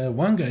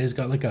one guy's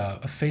got like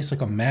a face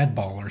like a mad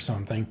ball or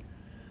something.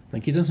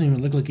 Like he doesn't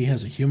even look like he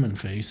has a human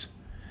face,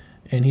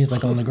 and he's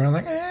like on the ground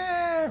like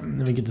ah. And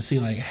then we get to see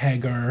like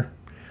Hagar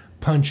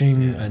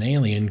punching an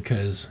alien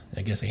because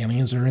I guess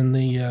aliens are in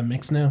the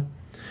mix now.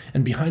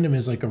 And behind him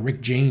is like a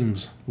Rick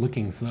James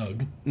looking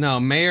thug.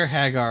 No, Mayor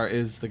Hagar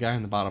is the guy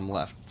in the bottom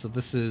left. So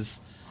this is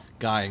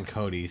Guy and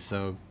Cody.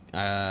 So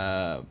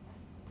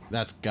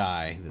that's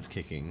Guy that's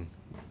kicking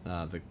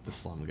the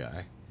slum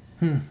guy.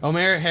 Oh,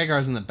 Mayor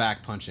Hagar's in the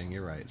back punching.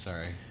 You're right.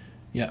 Sorry.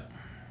 Yeah.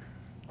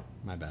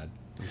 My bad.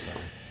 I'm sorry.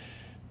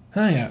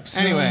 Oh yeah. So,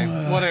 anyway,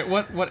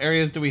 what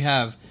areas do we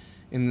have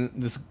in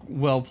this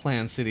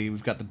well-planned city?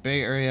 We've got the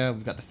Bay Area.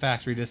 We've got the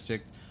Factory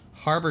District.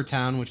 Harbor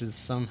Town, which is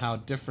somehow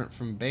different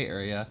from Bay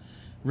Area,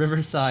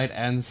 Riverside,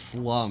 and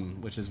Slum,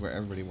 which is where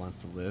everybody wants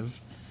to live.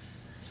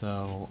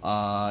 So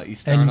you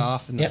start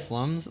off in the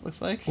slums, it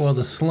looks like. Well,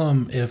 the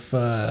slum, if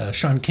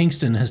Sean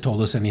Kingston has told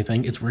us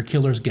anything, it's where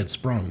killers get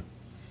sprung,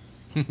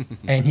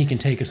 and he can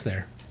take us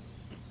there.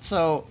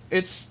 So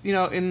it's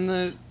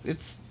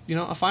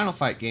a Final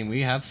Fight game.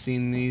 We have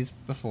seen these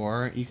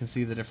before. You can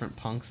see the different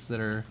punks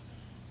that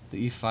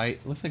you fight.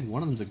 It looks like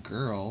one of them's a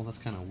girl. That's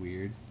kind of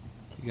weird.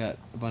 You got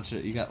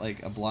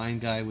like a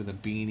blind guy with a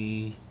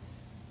beanie,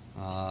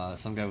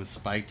 some guy with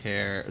spiked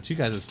hair, or two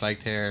guys with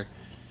spiked hair,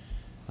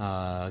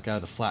 a guy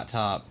with a flat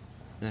top.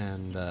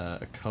 and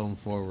a comb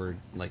forward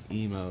like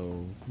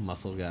emo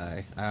muscle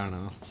guy. I don't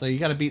know. So you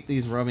got to beat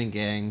these roaming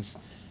gangs,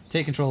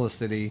 take control of the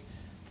city.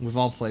 We've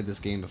all played this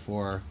game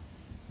before.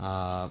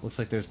 Looks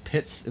like there's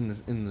pits in the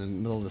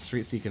middle of the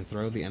street so you can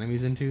throw the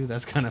enemies into.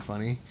 That's kind of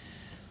funny.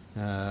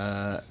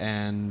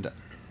 And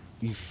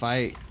you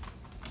fight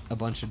a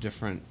bunch of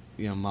different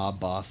mob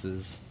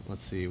bosses.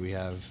 Let's see. We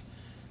have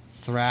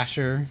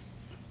Thrasher.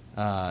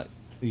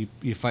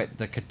 You fight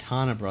the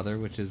Katana Brother,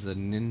 which is a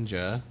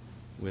ninja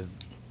with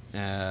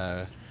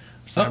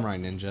samurai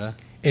ninja.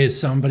 Is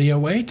somebody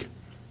awake?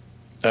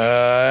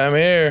 I'm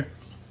here.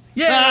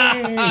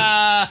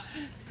 Yeah.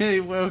 He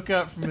woke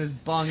up from his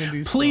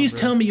bong-induced Please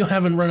slumber. tell me you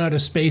haven't run out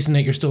of space and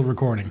that you're still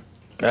recording.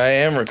 I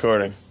am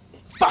recording.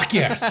 Fuck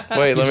yes.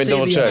 Wait, let me Save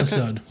double the check.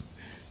 episode.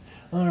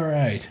 All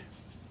right.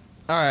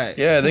 All right.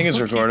 Yeah, I think it's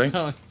we'll keep recording.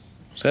 going.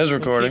 Says We'll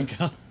recording. keep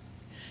going.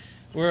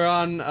 We're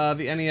on the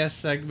NES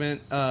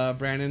segment,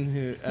 Brandon.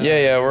 Who?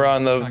 Yeah, we're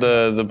on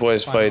the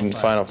boys fighting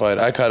Final final fight.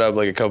 I caught up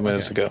like a couple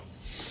minutes ago.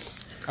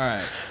 All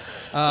right.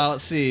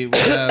 Let's see. We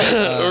have,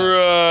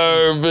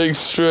 Roar, big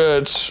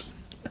stretch.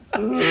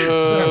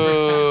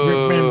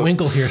 Rip Van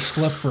Winkle here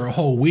slept for a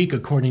whole week,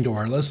 according to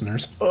our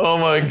listeners. Oh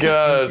my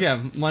god.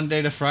 yeah,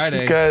 Monday to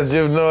Friday. Guys, you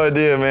have no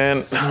idea,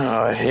 man.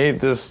 Oh, I hate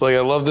this. Like, I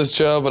love this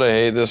job, but I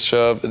hate this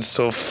job. It's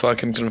so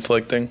fucking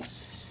conflicting.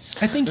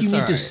 I think you That's need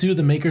all to right. sue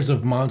the makers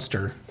of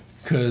Monster,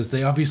 because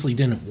they obviously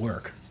didn't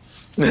work.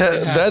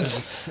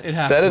 That's It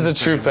happens. that is a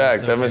true Brandon. fact.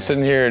 It's I've been okay.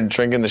 sitting here and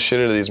drinking the shit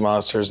out of these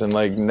monsters, and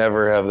like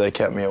never have they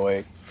kept me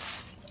awake.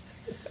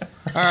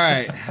 All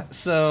right.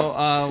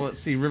 So let's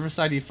see.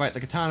 Riverside, you fight the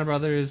Katana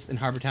Brothers. In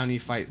Harbour Town, you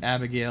fight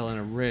Abigail in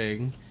a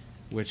ring,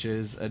 which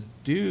is a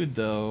dude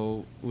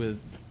though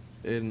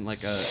in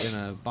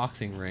a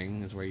boxing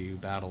ring is where you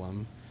battle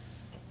him.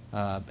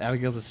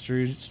 Abigail's a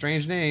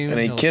strange name. And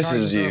he He'll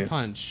kisses charge you. you. For a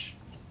punch.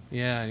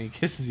 Yeah, and he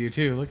kisses you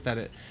too. Look at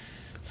it.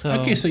 So,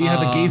 Okay, so you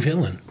have a gay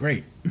villain.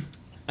 Great.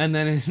 And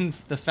then in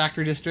the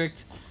Factory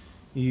District,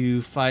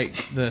 you fight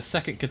the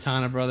second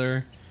Katana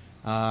Brother,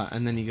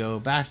 and then you go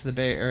back to the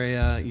Bay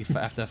Area. You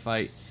have to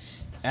fight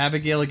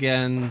Abigail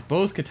again,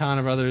 both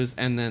Katana Brothers,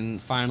 and then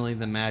finally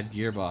the Mad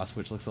Gear Boss,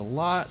 which looks a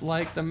lot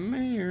like the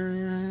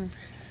mayor.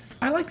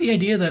 I like the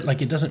idea that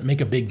like it doesn't make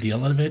a big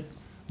deal out of it.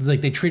 It's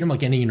like they treat him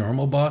like any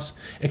normal boss,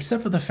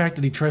 except for the fact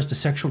that he tries to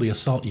sexually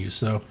assault you.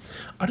 So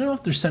I don't know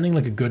if they're sending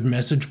like a good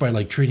message by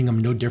like treating him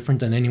no different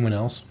than anyone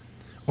else,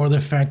 or the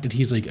fact that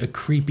he's like a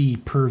creepy,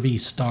 pervy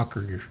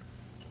stalker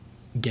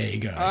gay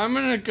guy. I'm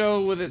gonna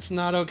go with it's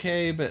not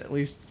okay, but at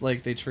least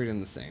like they treat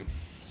him the same.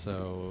 So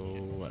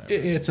whatever.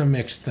 It's a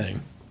mixed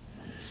thing.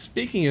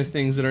 Speaking of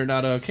things that are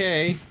not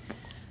okay,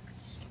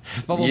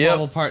 Bubble Yep.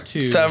 Bobble Part 2.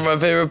 It's time for my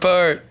favorite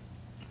part.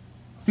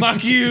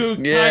 Fuck you,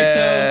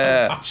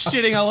 Yeah. Taito.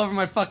 Shitting all over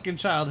my fucking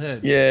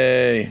childhood.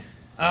 Yay!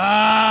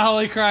 Ah,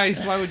 holy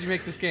Christ, why would you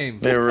make this game?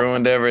 They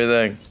ruined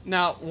everything,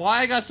 Now, why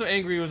I got so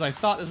angry was I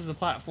thought this was a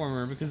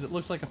platformer because it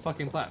looks like a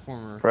fucking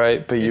platformer.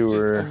 right? But It's you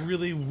just a were.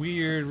 really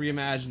weird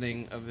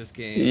reimagining of this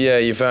game. Yeah,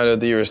 you found out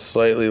that you were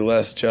slightly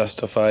less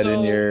justified in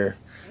So- your.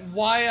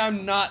 Why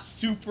I'm not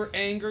super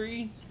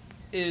angry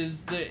is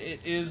that it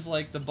is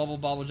like the bubble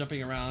bobble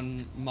jumping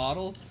around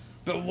model,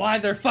 but why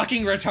they're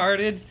fucking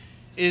retarded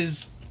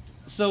is.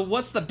 So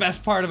what's the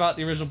best part about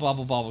the original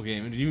Bubble Bobble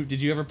game? Did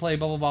you ever play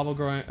Bubble Bobble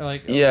growing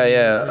like?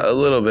 Yeah, a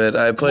little bit.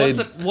 I played.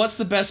 What's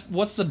the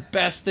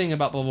best thing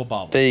about Bubble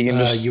Bobble? That you can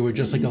just. You were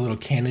just like a little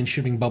cannon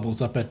shooting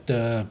bubbles up at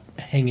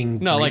hanging.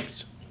 No, like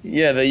grapes.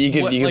 Yeah, that you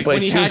can what, you can like play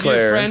when you had your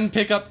 2-player. friend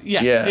pick up.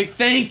 Yeah. Yeah. Like,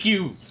 thank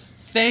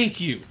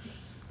you.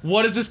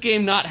 What does this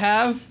game not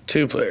have?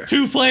 2-player.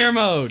 2-player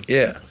mode.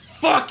 Yeah,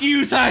 Fuck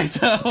you,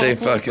 Taito. they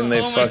Oh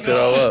my fucked it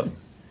all God. up.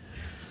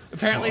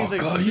 Apparently,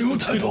 Fuck you,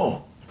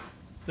 Taito.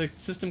 the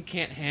system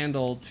can't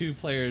handle 2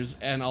 players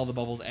and all the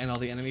bubbles and all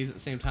the enemies at the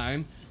same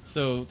time.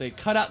 So they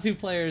cut out 2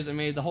 players and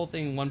made the whole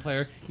thing 1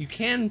 player. You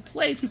can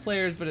play 2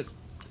 players, but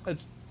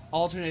it's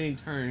alternating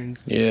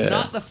turns. Yeah.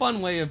 Not the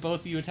fun way of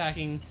both of you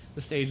attacking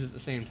the stage at the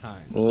same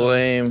time. So,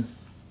 Lame.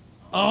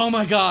 oh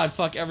my god,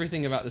 fuck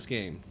everything about this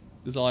game.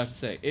 Is all I have to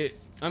say.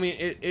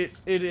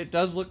 It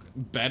does look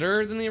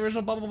better than the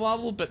original Bubble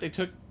Bobble, but they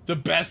took the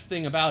best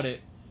thing about it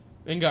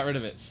and got rid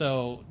of it.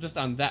 So just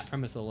on that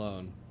premise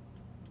alone,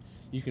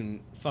 you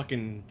can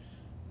fucking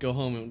go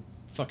home and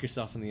fuck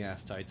yourself in the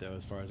ass, Taito,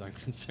 as far as I'm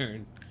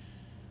concerned.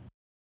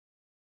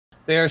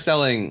 They are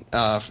selling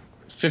for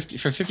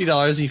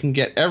 $50. You can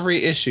get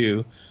every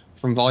issue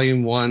from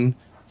Volume 1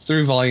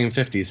 through Volume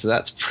 50. So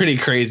that's pretty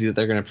crazy that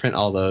they're going to print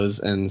all those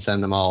and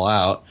send them all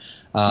out.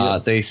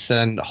 They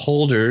send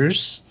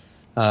holders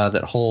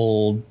that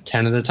hold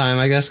 10 at a time,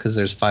 I guess, because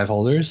there's 5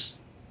 holders.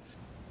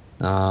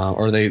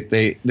 Or they're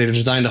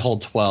designed to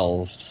hold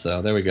 12.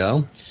 So there we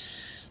go.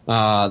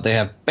 They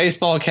have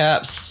baseball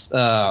caps,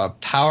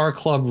 Power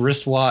Club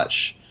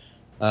wristwatch,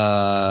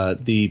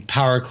 the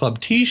Power Club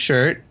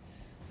T-shirt,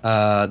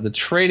 the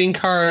trading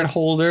card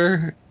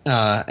holder,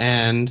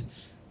 and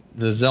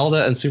the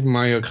Zelda and Super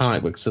Mario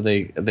comic books. So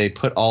they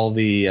put all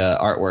the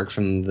artwork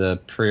from the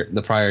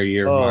prior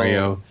year of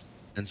Mario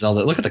And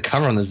Zelda. Look at the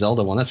cover on the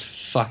Zelda one. That's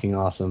fucking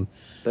awesome.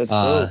 That's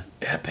dope.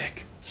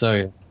 Epic.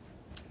 So,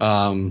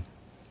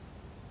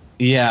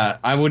 yeah,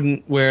 I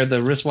wouldn't wear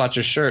the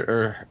wristwatcher shirt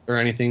or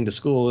anything to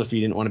school if you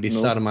didn't want to be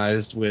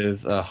sodomized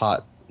with a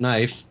hot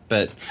knife.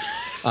 But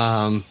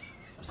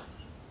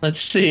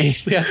let's see.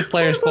 We have the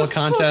players poll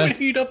contest.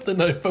 Heat up the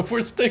knife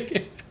before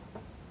sticking.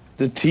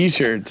 The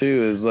T-shirt too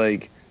is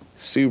like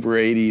super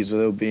 80s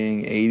without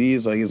being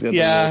 80s. Like it's got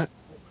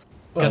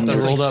Well, it's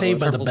like rolled up Saved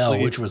by the purple Bell,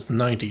 sleeves. which was the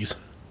 90s.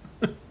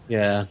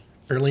 Yeah.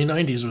 Early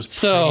 90s was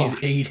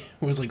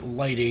was like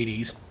light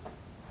 80s.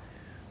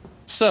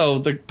 So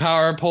the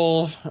power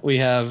poll, we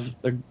have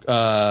the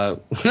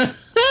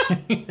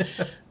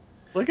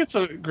look at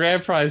some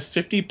grand prize,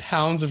 50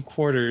 pounds of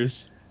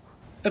quarters.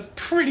 That's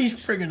pretty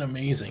friggin'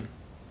 amazing.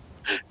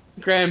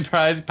 Grand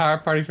prize power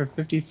party for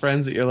 50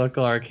 friends at your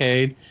local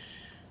arcade.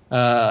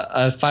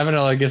 A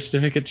 $500 gift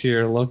certificate to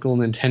your local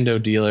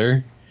Nintendo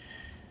dealer.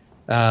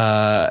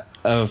 A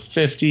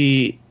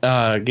 50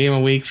 game a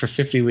week for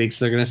 50 weeks.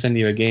 They're going to send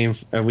you a game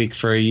a week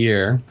for a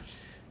year.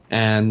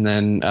 And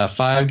then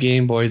 5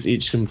 Game Boys,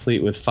 each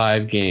complete with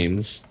 5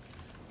 games.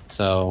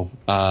 So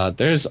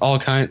there's all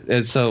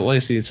kinds. So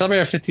let's see. Celebrate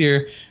our 5th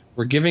year.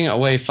 We're giving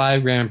away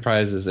 5 grand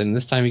prizes, and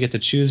this time you get to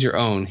choose your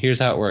own. Here's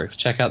how it works.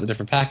 Check out the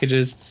different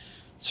packages.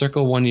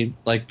 Circle one you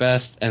like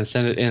best and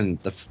send it in.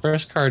 The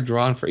first card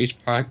drawn for each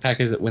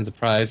package that wins a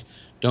prize.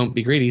 Don't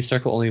be greedy.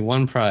 Circle only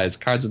one prize.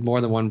 Cards with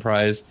more than one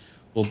prize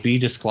will be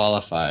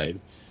disqualified.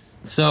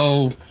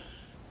 So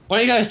why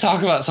don't you guys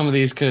talk about some of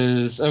these?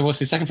 Because we'll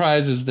see. Second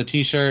prize is the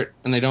T-shirt,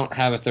 and they don't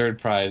have a third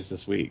prize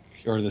this week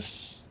or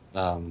this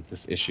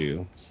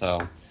issue.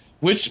 So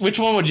which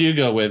one would you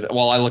go with?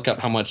 While I look up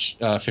how much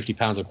 50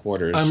 pounds of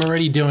quarters. I'm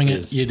already doing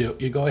it. You do.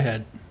 You go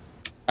ahead.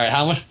 All right.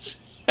 How much?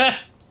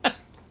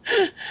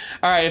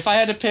 All right, if I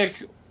had to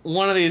pick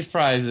one of these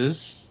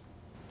prizes,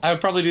 I would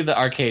probably do the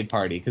arcade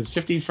party, because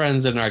 50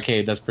 friends in an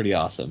arcade, that's pretty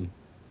awesome.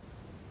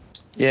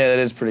 Yeah, that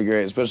is pretty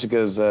great, especially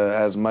because,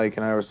 as Mike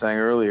and I were saying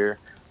earlier,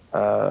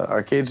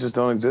 arcades just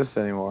don't exist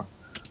anymore.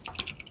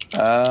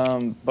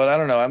 But I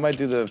don't know. I might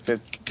do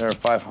the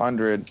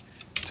 500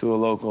 to a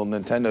local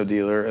Nintendo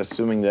dealer,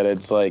 assuming that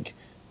it's like...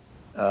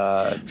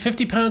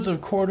 50 pounds of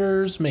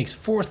quarters makes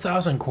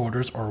 4,000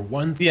 quarters, or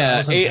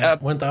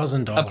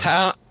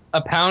 $1,000. A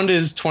pound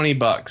is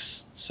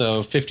 $20,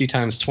 so 50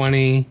 times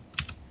 20.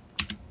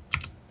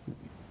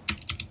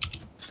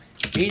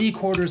 80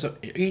 quarters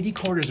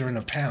are in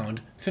a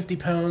pound. 50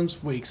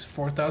 pounds weighs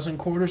 4,000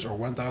 quarters, or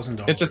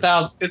 $1,000. It's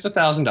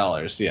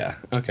 $1,000. Yeah.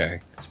 Okay.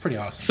 That's pretty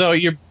awesome. So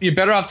you're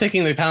better off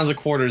taking the pounds of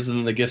quarters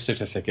than the gift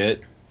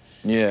certificate.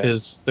 Yeah.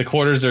 Because the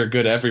quarters are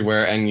good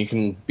everywhere, and you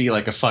can be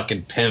like a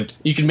fucking pimp.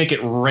 You can make it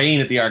rain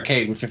at the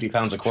arcade with 50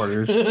 pounds of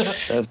quarters.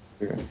 That's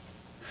true.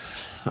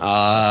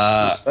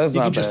 That's you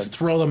not can just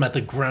throw them at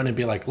the ground and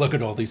be like, look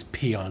at all these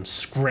peons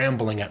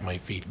scrambling at my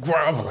feet,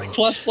 groveling.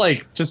 Plus,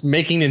 like, just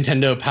making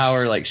Nintendo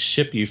Power like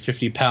ship you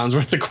 50 pounds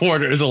worth of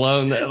quarters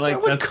alone. That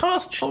would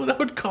cost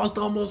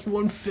almost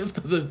 1/5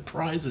 of the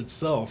prize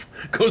itself.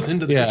 Goes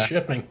into the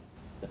shipping.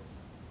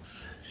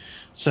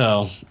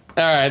 So, all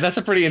right, that's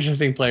a pretty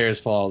interesting players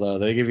poll, though.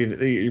 They give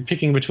you're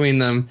picking between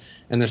them,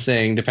 and they're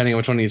saying depending on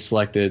which one you've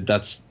selected,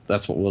 that's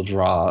what we'll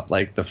draw.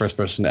 Like the first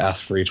person to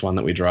ask for each one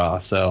that we draw.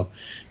 So,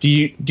 do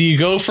you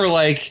go for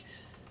like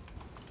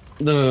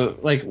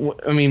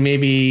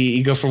maybe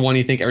you go for one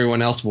you think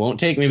everyone else won't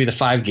take? Maybe the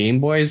 5 Game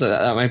Boys.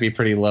 That might be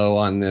pretty low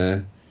on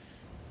the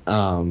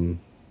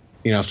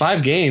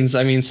 5 games.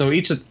 I mean, so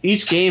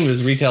each game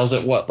retails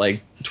at what,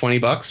 like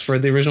 $20 for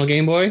the original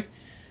Game Boy,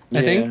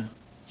 I think.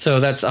 So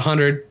that's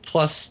 100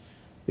 plus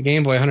the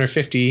Game Boy,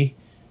 150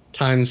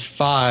 times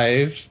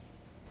 5.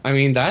 I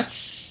mean, that's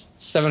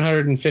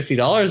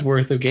 $750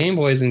 worth of Game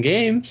Boys and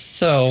games.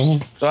 So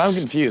I'm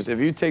confused. If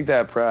you take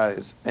that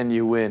prize and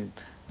you win,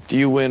 do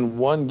you win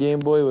 1 Game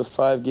Boy with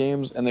 5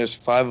 games, and there's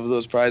 5 of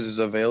those prizes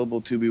available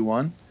to be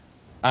won?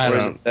 Or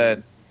is it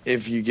that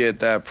if you get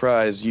that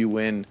prize, you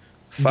win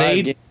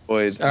 5 Game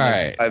Boys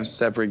and 5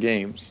 separate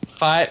games?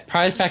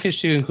 Prize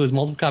package 2 includes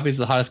multiple copies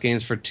of the hottest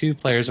games for 2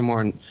 players or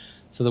more.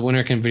 So the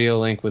winner can video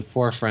link with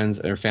 4 friends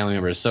or family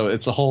members. So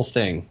it's a whole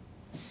thing.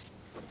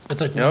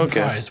 It's like one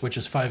prize, which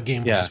is 5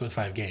 Game Boys with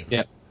 5 games.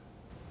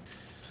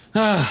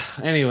 Yeah.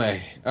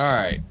 Anyway, all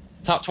right.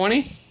 Top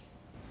 20?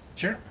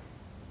 Sure.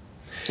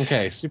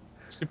 Okay,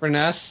 Super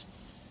NES.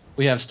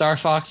 We have Star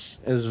Fox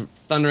is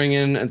thundering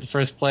in at the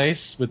first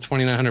place with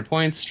 2,900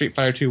 points. Street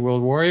Fighter 2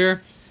 World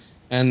Warrior.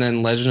 And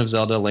then Legend of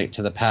Zelda Link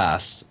to the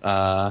Past.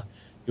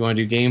 You want to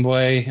do Game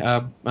Boy,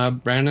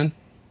 Brandon?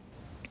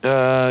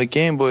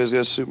 Game Boy's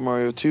got Super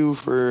Mario 2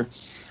 for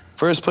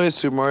first place,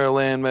 Super Mario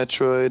Land,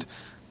 Metroid,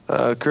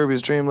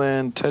 Kirby's Dream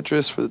Land,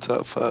 Tetris for the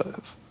top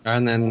 5.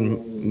 And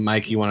then,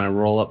 Mike, you want to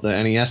roll up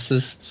the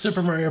NESs?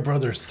 Super Mario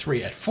Brothers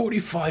 3 at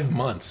 45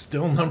 months,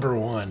 still number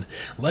 1.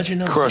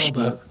 Legend of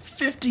Zelda,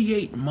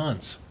 58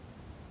 months.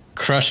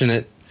 Crushing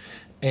it.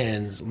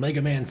 And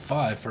Mega Man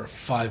 5 for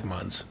 5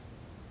 months.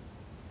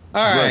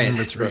 All right.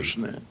 Number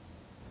 3.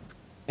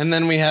 And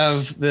then we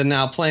have the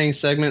now playing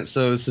segment.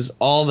 So this is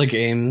all the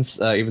games,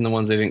 even the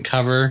ones they didn't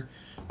cover.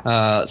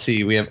 Let's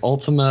see. We have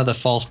Ultima: The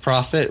False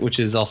Prophet, which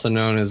is also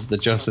known as the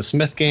Joseph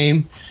Smith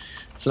game.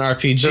 It's an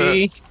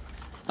RPG.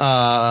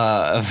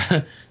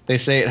 They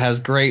say it has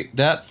great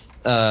depth,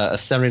 a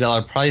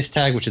 $70 price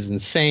tag, which is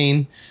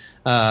insane.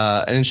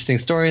 An interesting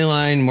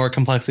storyline, more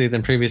complexity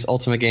than previous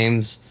Ultima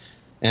games,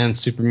 and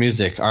super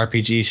music.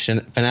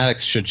 RPG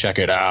fanatics should check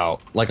it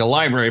out. Like a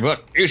library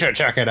book, you should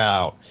check it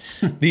out.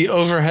 The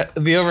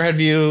overhead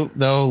view,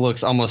 though,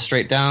 looks almost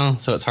straight down,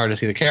 so it's hard to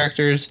see the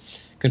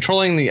characters.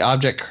 Controlling the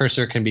object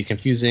cursor can be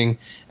confusing,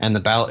 and the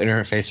battle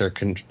interface or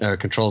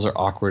controls are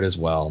awkward as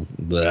well.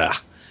 Blah.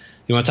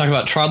 You want to talk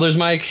about Travelers,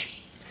 Mike?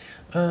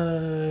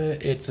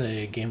 It's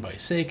a game by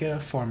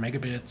Sega, 4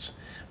 megabits.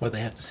 What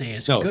they have to say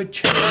is good,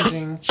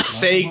 challenging.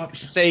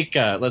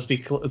 Seika. Let's be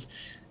clear.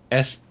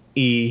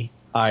 Seika,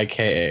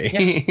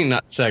 yeah.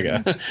 Not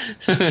Sega.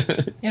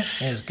 Yeah, it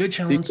has good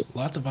challenge,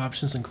 lots of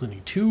options,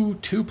 including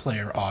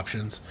two-player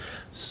options,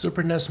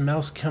 Super NES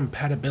mouse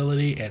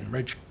compatibility, and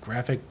rich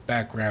graphic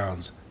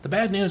backgrounds. The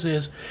bad news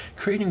is,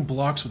 creating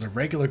blocks with a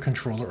regular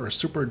controller or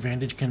Super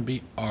Advantage can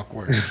be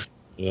awkward.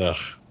 Ugh.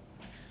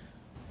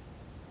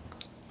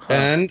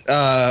 And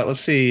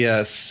let's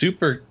see,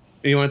 Super.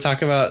 You want to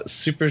talk about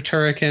Super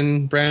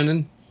Turrican,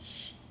 Brandon?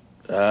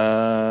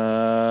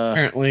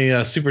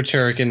 Apparently, Super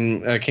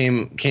Turrican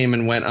came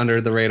and went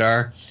under the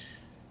radar.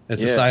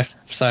 It's a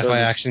sci-fi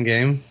action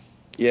game.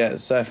 Yeah,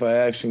 sci-fi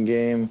action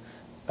game.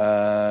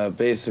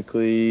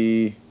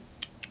 Basically,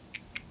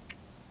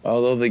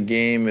 although the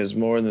game is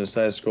more than a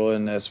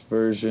side-scrolling NES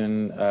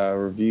version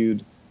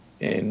reviewed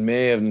in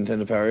May of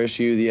Nintendo Power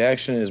Issue, the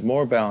action is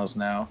more balanced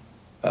now.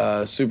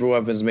 Super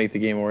weapons make the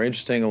game more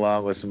interesting,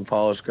 along with some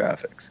polished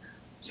graphics.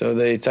 So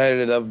they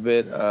tightened it up a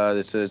bit.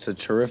 It's a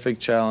terrific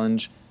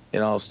challenge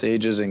in all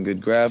stages and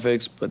good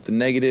graphics, but the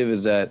negative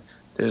is that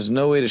there's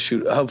no way to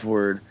shoot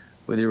upward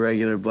with your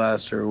regular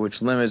blaster,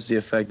 which limits the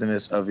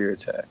effectiveness of your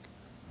attack.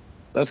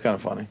 That's kind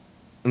of funny.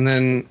 And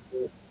then,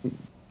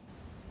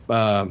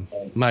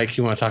 Mike,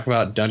 you want to talk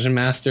about Dungeon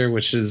Master,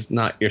 which is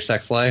not your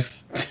sex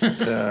life?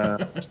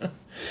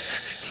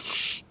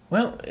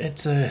 Well,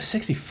 it's a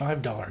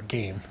 $65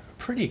 game.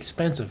 Pretty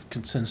expensive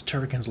since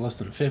Turrican's less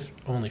than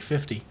only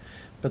 50,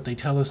 but they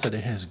tell us that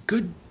it has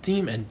good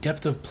theme and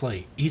depth of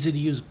play, easy to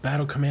use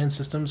battle command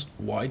systems,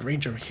 wide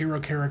range of hero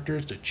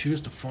characters to choose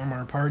to form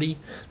our party.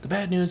 The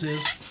bad news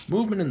is,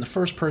 movement in the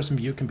first-person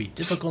view can be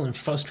difficult and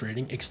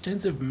frustrating.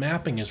 Extensive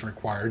mapping is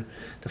required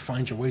to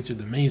find your way through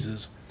the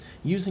mazes.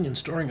 Using and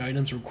storing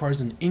items requires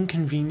an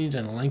inconvenient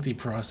and lengthy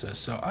process,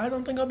 so I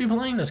don't think I'll be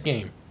playing this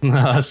game.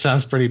 That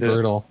sounds pretty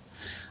brutal.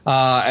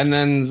 And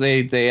then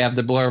they have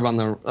the blurb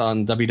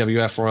on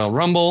WWF Royal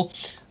Rumble.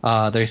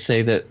 They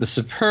say that the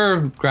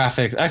superb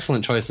graphics,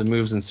 excellent choice of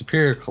moves, and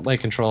superior play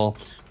control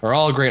are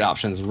all great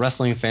options.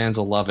 Wrestling fans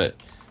will love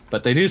it.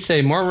 But they do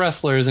say more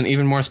wrestlers and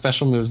even more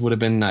special moves would have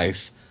been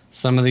nice.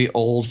 Some of the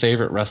old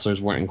favorite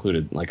wrestlers weren't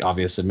included, like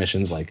obvious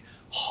submissions like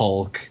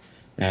Hulk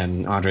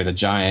and Andre the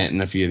Giant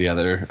and a few of the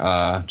other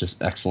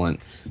just excellent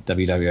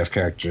WWF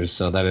characters.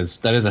 So that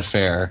is a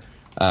fair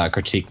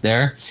critique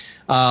there.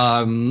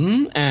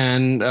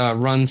 And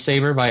Run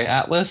Saber by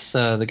Atlas,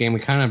 the game we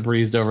kind of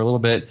breezed over a little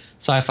bit.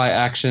 Sci-fi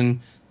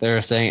action.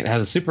 They're saying it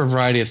has a super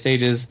variety of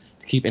stages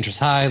to keep interest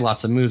high,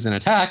 lots of moves and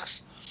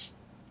attacks,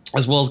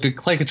 as well as good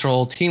play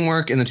control.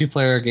 Teamwork in the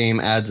two-player game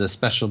adds a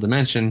special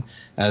dimension,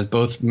 as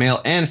both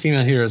male and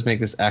female heroes make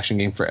this action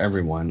game for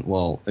everyone.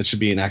 Well, it should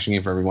be an action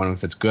game for everyone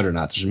if it's good or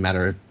not. It doesn't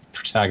matter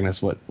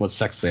protagonists what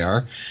sex they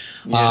are.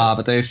 Yeah.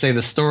 But they say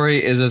the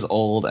story is as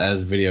old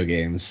as video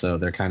games, so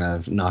they're kind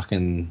of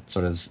knocking,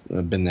 sort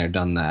of been there,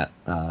 done that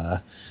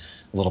a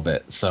little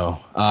bit. So,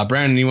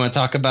 Brandon, you want to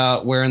talk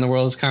about where in the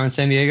world is Carmen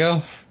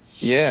Sandiego?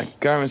 Yeah,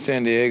 Carmen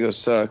Sandiego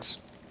sucks.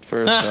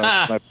 First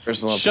off, my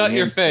personal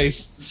opinion.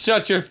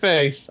 Shut your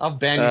face. I'll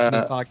ban you from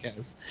the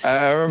podcast.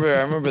 I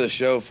remember the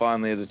show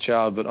fondly as a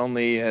child, but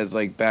only as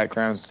like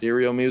background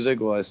serial music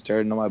while I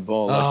stared into my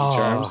bowl of Lucky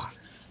Charms.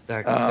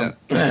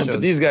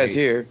 But these guys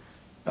here,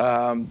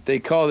 they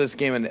call this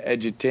game an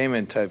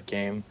edutainment type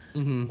game,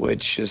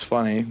 which is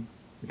funny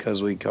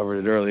because we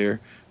covered it earlier.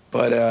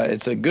 But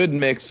it's a good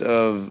mix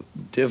of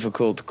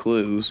difficult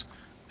clues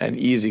and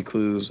easy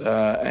clues.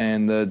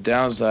 And the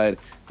downside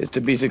is to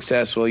be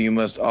successful, you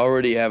must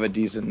already have a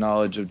decent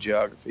knowledge of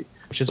geography.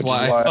 Which is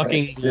why I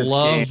fucking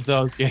love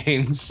those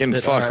games. Can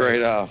fuck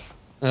right off.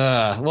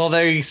 Well,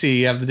 there you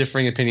see. You have the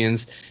differing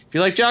opinions. If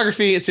you like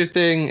geography, it's your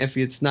thing. If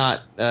it's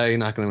not, you're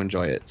not going to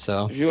enjoy it.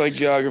 So if you like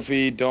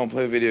geography, don't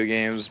play video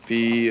games.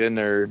 Be a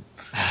nerd.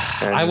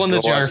 I won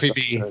the geography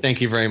bee. Thank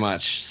you very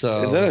much.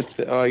 So is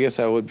that I guess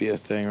that would be a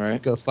thing,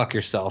 right? Go fuck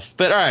yourself.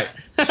 But all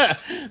right,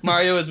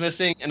 Mario is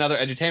missing another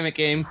edutainment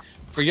game.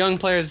 For young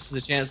players, this is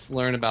a chance to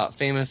learn about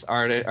famous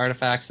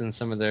artifacts and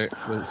some of their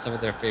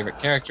favorite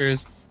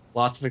characters.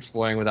 Lots of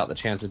exploring without the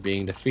chance of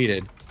being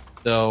defeated.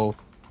 Though,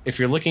 if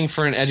you're looking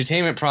for an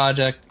edutainment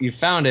project, you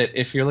found it.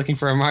 If you're looking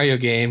for a Mario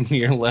game,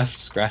 you're left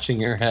scratching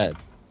your head.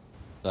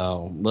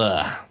 So,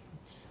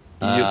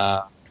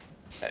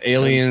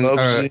 Alien.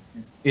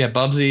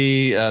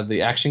 Bubsy,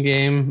 the action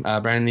game.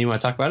 Brandon, you want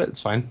to talk about it?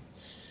 It's fine.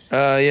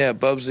 Yeah,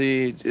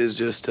 Bubsy is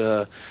just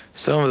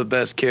some of the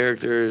best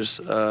characters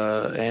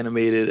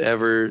animated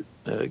ever.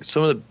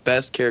 Some of the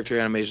best character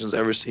animations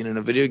ever seen in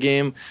a video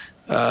game.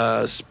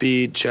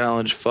 Speed,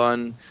 challenge,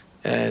 fun,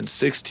 and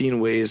 16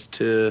 ways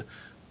to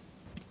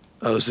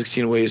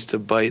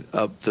bite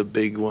up the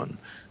big one,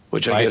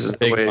 which I guess is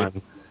the way.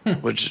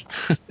 Which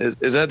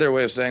is that their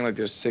way of saying like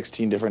there's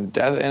 16 different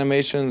death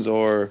animations,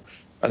 or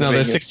no?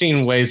 There's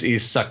 16 ways that you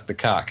suck the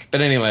cock.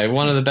 But anyway,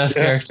 one of the best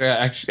character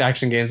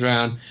action games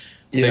around.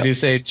 Yeah. They do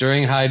say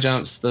during high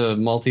jumps, the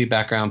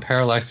multi-background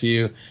parallax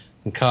view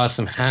can cause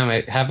some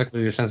havoc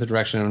with your sense of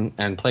direction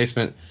and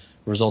placement,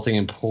 resulting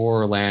in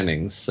poor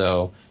landings.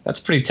 So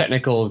that's pretty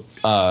technical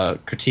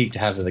critique to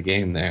have of the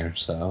game there.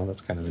 So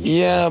that's kind of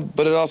interesting. Yeah,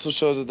 but it also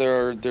shows that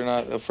they're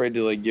not afraid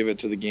to like give it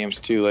to the games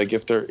too. Like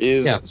if there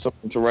is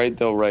something to write,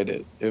 they'll write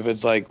it. If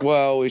it's like,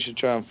 well, we should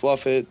try and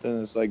fluff it,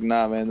 then it's like,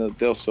 nah, man,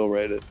 they'll still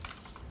write it.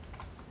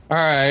 All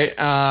right.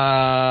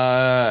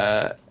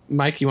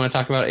 Mike, you want to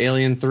talk about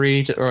Alien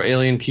 3 or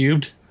Alien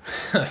Cubed?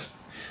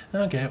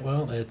 Okay,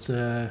 well, it's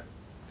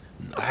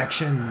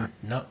action,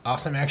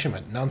 awesome action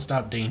with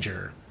non-stop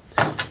danger.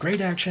 Great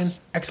action,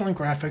 excellent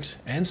graphics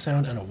and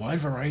sound, and a wide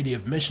variety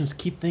of missions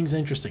keep things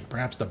interesting.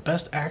 Perhaps the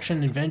best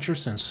action adventure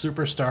since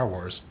Super Star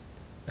Wars.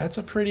 That's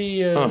a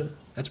pretty high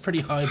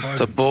bar.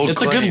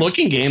 It's a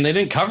good-looking game. They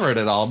didn't cover it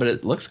at all, but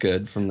it looks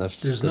good from the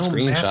There's no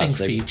mapping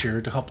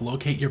feature to help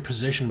locate your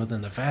position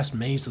within the vast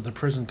maze of the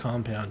prison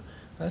compound.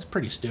 That's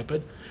pretty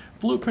stupid.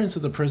 Blueprints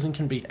of the prison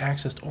can be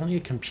accessed only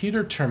at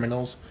computer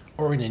terminals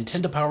or in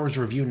Nintendo Power's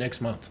review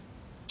next month.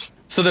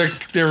 So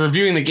they're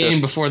reviewing the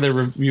game before they're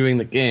reviewing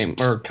the game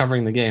or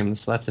covering the game.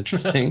 So that's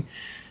interesting.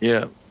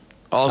 Yeah.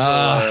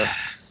 Also,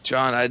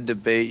 John, I'd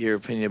debate your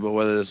opinion about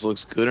whether this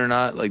looks good or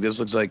not. Like this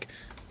looks like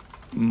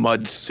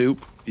mud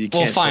soup.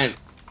 Fine.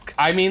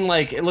 I mean,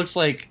 like it looks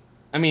like.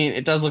 I mean,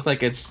 it does look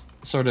like it's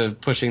sort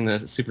of pushing the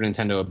Super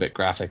Nintendo a bit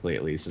graphically,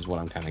 at least, is what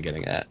I'm kind of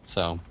getting at.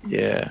 So.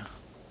 Yeah.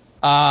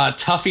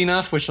 Tough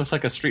Enough, which looks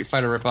like a Street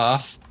Fighter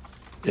ripoff.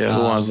 Yeah,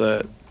 who wants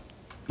that?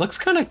 Looks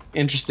kind of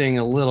interesting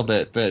a little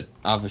bit, but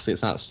obviously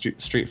it's not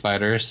Street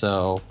Fighter,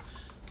 so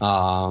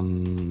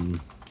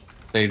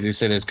they do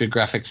say there's good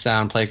graphics,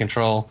 sound, play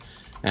control,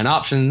 and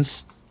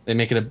options. They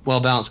make it a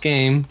well-balanced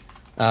game.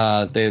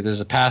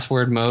 There's a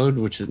password mode,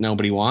 which is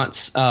nobody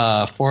wants.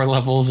 4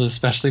 levels of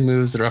specialty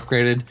moves that are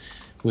upgraded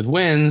with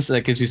wins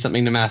that gives you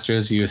something to master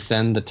as you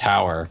ascend the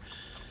tower.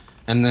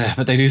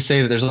 But they do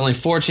say that there's only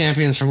 4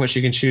 champions from which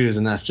you can choose,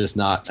 and that's just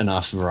not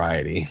enough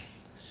variety.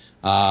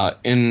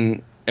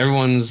 In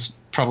everyone's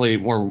probably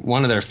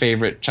one of their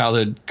favorite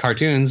childhood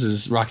cartoons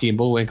is Rocky and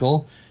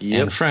Bullwinkle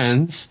and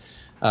Friends.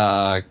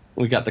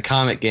 We got the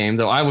comic game,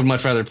 though I would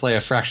much rather play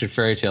a Fractured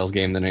Fairy Tales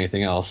game than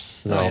anything else,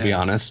 so I'll be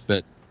honest.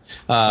 But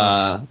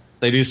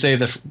they do say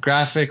the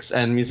graphics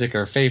and music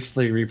are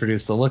faithfully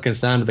reproduce the look and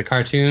sound of the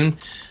cartoon.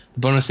 The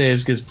bonus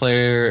saves gives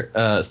player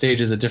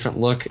stages a different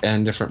look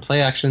and different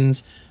play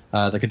actions.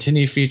 The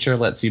continue feature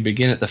lets you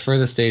begin at the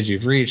furthest stage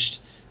you've reached,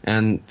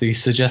 and the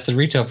suggested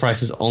retail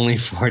price is only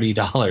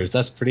 $40.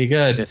 That's pretty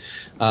good.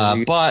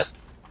 But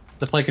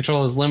the play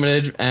control is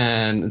limited,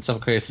 and in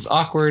some cases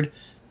awkward.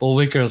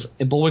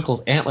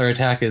 Bullwinkle's antler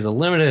attack is a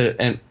limited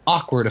and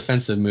awkward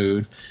offensive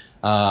move.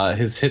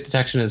 His hit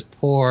detection is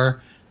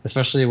poor,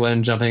 especially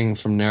when jumping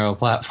from narrow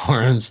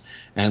platforms,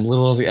 and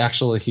little of the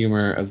actual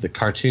humor of the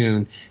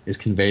cartoon is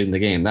conveyed in the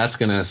game. That's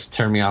going to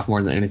turn me off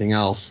more than anything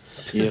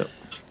else. Yep.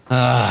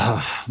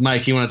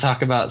 Mike, you want to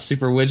talk about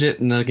Super Widget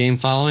and the game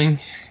following?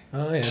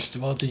 Oh, yes.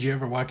 Well, did you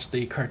ever watch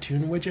the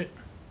cartoon Widget?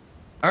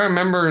 I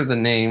remember the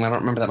name. I don't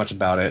remember that much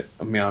about it,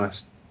 I'll be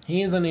honest.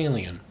 He is an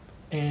alien,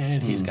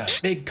 and he's got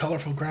big,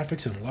 colorful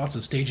graphics and lots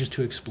of stages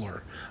to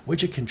explore.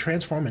 Widget can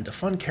transform into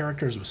fun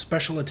characters with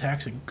special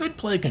attacks and good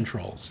play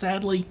control.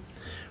 Sadly,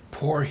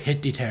 poor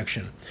hit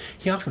detection.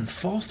 He often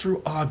falls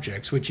through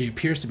objects which he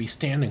appears to be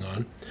standing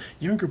on.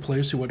 Younger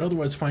players who would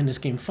otherwise find this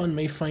game fun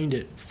may find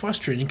it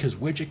frustrating because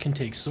Widget can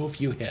take so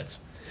few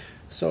hits.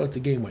 So it's a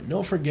game with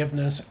no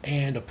forgiveness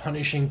and a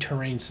punishing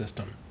terrain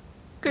system.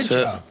 Good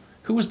job.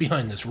 Who was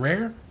behind this?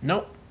 Rare?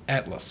 Nope.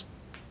 Atlas.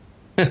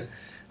 Then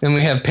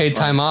we have paid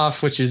time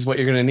off, which is what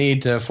you're going to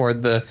need to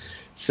afford the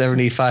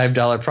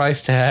 $75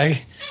 price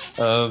tag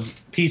of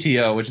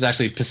PTO, which is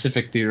actually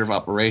Pacific Theater of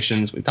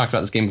Operations. We talked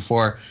about this game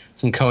before.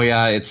 It's from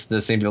Koei. It's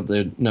the same people that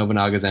did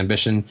Nobunaga's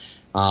Ambition.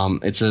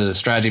 It's a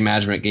strategy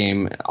management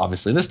game.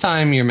 Obviously, this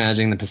time you're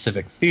managing the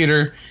Pacific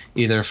Theater,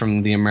 either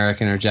from the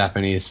American or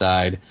Japanese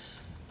side.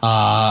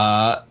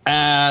 But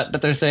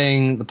they're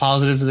saying the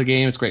positives of the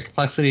game, it's great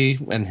complexity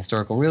and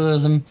historical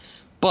realism,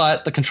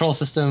 but the control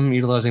system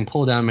utilizing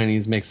pull-down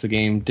menus makes the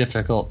game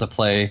difficult to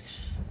play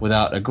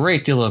without a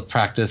great deal of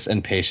practice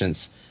and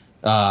patience.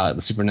 The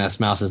Super NES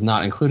mouse is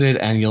not included,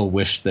 and you'll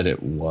wish that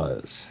it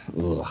was.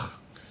 Ugh.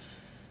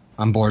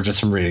 I'm bored just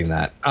from reading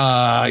that.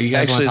 You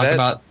guys want to talk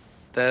about...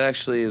 That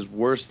actually is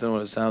worse than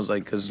what it sounds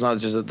like, because it's not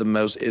just that the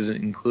mouse isn't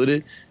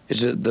included, it's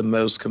just that the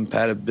mouse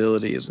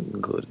compatibility isn't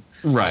included.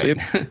 Right. So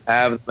if you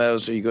have the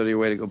mouse or you go to your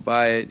way to go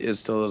buy it, it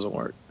still doesn't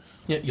work.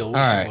 Yeah, you'll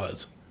wish it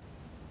was.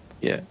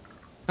 Yeah.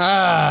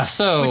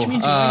 Which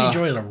means you might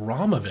enjoy the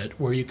ROM of it,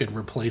 where you could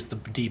replace the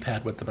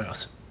D-pad with the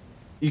mouse.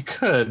 You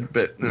could,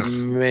 but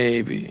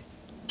maybe.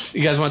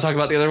 You guys want to talk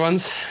about the other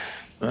ones?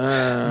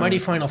 Mighty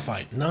Final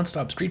Fight,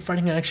 non-stop street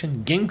fighting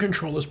action. Game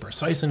control is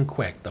precise and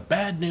quick. The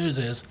bad news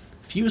is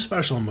few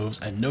special moves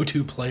and no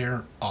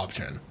two-player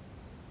option.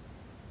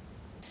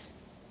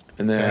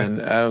 And then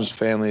Adam's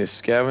Family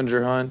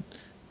Scavenger Hunt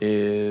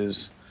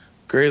is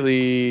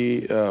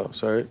greatly.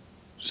 Sorry,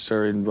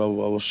 reading Bubble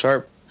Bubble.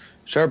 Sharp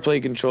play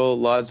control,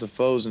 lots of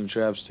foes and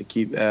traps to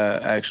keep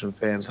action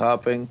fans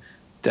hopping.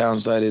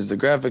 Downside is the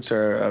graphics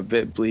are a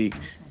bit bleak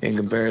in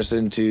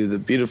comparison to the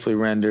beautifully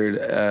rendered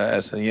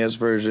SNES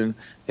version.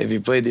 If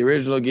you played the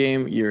original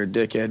game, you're a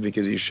dickhead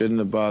because you shouldn't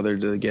have bothered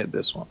to get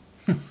this one.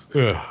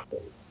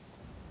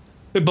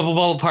 Bubble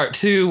Bubble Part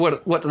 2,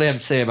 what do they have to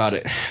say about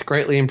it?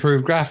 Greatly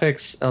improved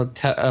graphics,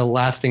 a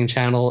lasting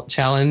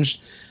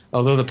challenge.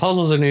 Although the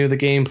puzzles are new, the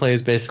gameplay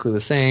is basically the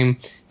same.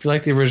 If you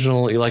like the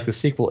original, you like the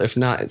sequel. If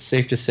not, it's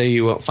safe to say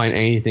you won't find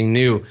anything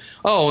new.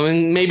 Oh,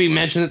 and maybe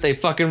mention that they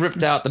fucking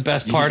ripped out the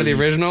best part of the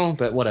original,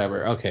 but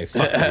whatever. Okay,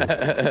 fuck you.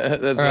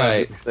 That's all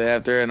right.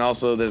 After, and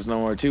also there's no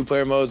more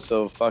two-player mode,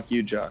 so fuck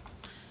you, John.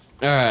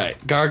 All right,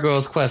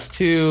 Gargoyles Quest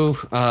 2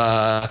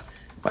 My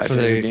for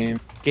the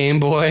Game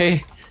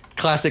Boy.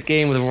 Classic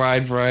game with a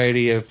wide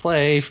variety of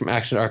play from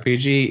action to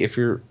RPG. If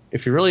you're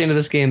really into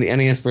this game, the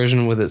NES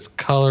version with its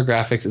color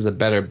graphics is a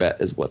better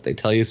bet, is what they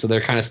tell you. So they're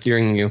kind of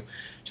steering you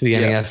to the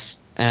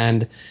NES.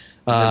 And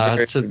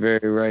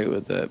very right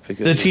with that.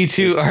 Because the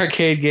T2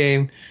 arcade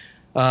game,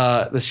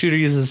 the shooter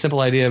uses a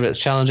simple idea, but it's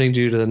challenging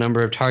due to the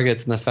number of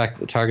targets and the fact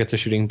that the targets are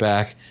shooting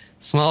back.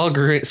 Small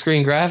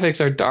screen graphics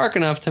are dark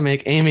enough to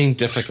make aiming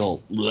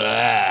difficult.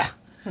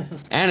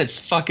 And it's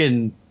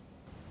fucking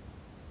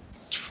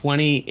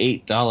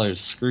 $28.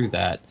 Screw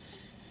that.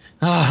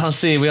 Let's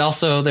see.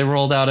 They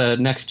rolled out a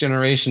next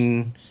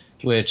generation,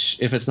 which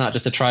if it's not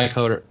just a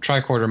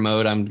tricorder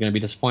mode, I'm going to be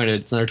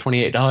disappointed. It's another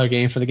 $28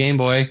 game for the Game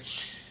Boy.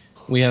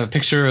 We have a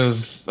picture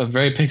of a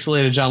very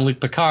pixelated Jean-Luc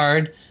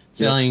Picard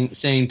saying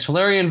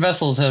Tellurian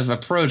vessels have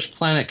approached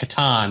planet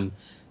Catan,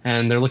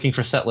 and they're looking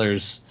for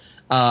settlers.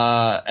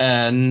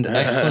 And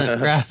excellent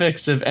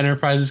graphics of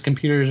Enterprise's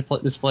computer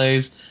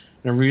displays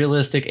and a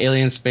realistic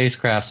alien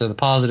spacecraft. So the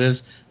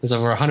positives, there's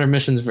over 100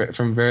 missions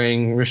from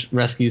varying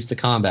rescues to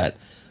combat.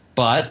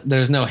 But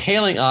there's no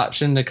hailing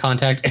option to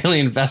contact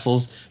alien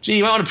vessels. Gee,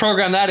 you might want to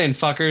program that in,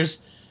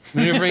 fuckers.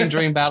 Maneuvering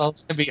during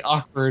battles can be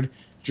awkward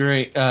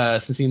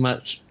since you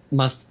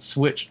must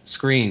switch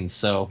screens.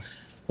 So,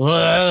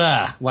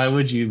 why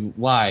would you?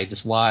 Why?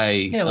 Just why?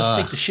 Yeah, let's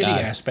take the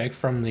shitty aspect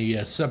from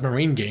the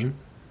submarine game,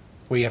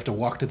 where you have to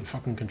walk to the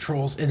fucking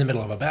controls in the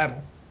middle of a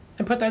battle,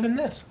 and put that in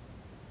this.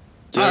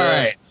 All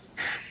right.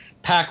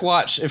 Pack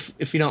Watch,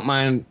 if you don't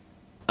mind,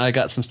 I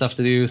got some stuff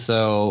to do,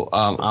 so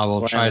I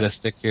will try to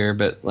stick here.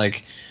 But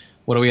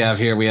what do we have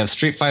here? We have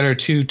Street Fighter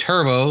 2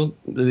 Turbo.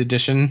 The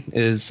edition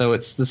it's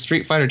the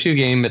Street Fighter 2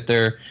 game, but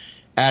they're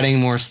adding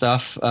more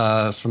stuff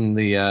from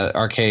the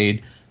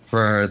arcade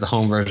for the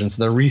home version.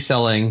 So they're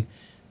reselling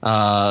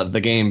the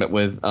game, but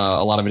with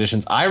a lot of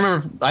additions.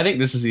 I think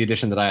this is the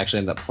edition that I actually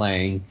ended up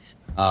playing.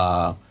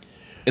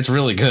 It's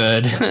really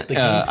good. The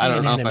gameplay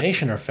and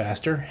animation are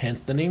faster, hence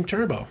the name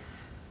Turbo.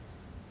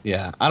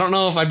 Yeah, I don't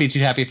know if I'd be too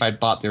happy if I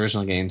bought the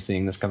original game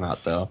seeing this come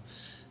out, though.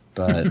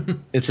 But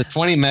it's a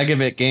 20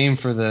 megabit game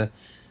for the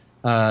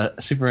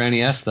Super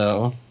NES,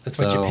 though. That's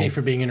what you pay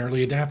for being an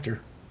early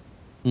adapter.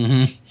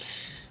 Mm-hmm.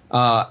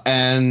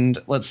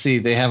 And let's see,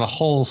 they have a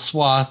whole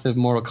swath of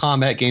Mortal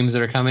Kombat games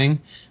that are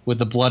coming with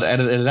the blood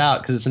edited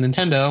out because it's a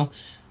Nintendo.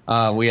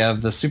 We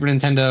have the Super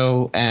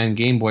Nintendo and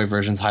Game Boy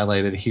versions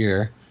highlighted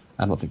here.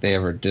 I don't think they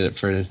ever did it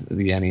for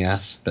the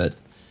NES, but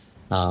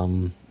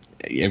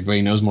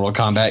everybody knows Mortal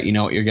Kombat. You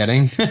know what you're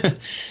getting.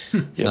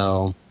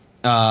 So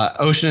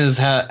Ocean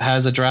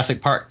has a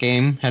Jurassic Park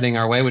game heading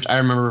our way, which I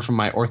remember from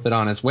my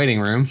orthodontist waiting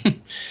room.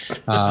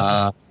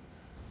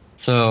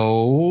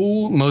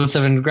 So Mode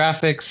 7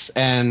 graphics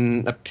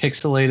and a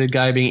pixelated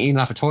guy being eaten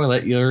off a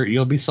toilet,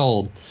 you'll be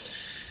sold.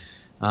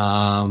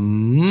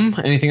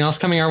 Anything else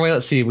coming our way?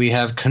 Let's see. We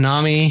have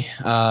Konami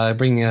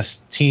bringing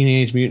us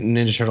Teenage Mutant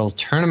Ninja Turtles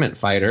Tournament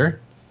Fighter.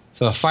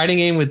 So a fighting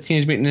game with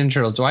Teenage Mutant Ninja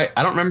Turtles. I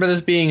don't remember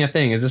this being a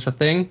thing. Is this a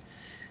thing?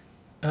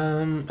 I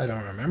don't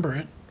remember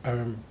it.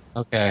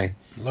 Okay.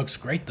 Looks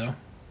great though.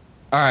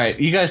 All right,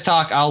 you guys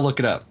talk. I'll look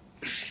it up.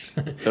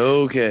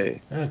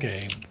 Okay.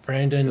 Okay,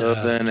 Brandon. So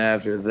then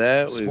after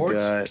that,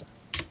 sports?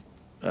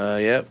 We've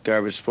got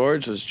Garbage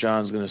Sports, which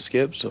John's gonna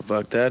skip. So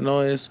fuck that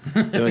noise.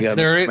 Then we got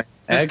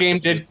this game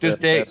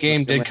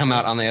did come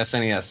out on the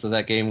SNES, so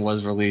that game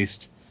was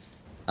released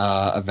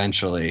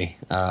eventually.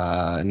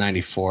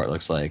 94, it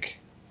looks like.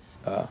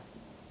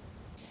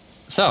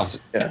 So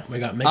yeah, we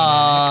got Mega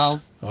Man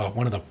X.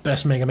 One of the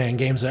best Mega Man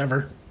games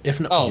ever. If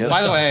not,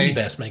 by the way, the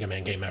best Mega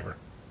Man game ever.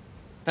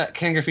 That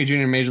Ken Griffey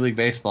Jr. Major League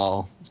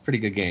Baseball, it's a pretty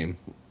good game.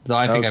 Though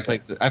I think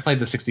I played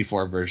the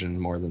 64 version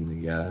more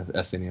than the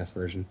SNES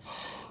version.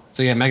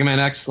 So yeah, Mega Man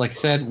X, like you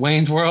said,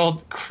 Wayne's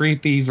World,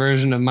 creepy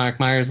version of Mike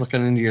Myers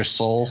looking into your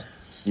soul.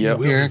 Yeah,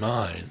 will be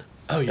mine.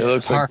 Oh yeah,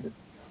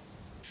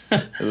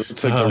 It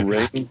looks like the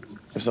Ring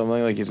or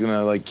something. Like he's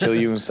gonna like kill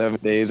you in 7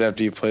 days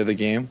after you play the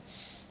game.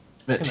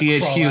 But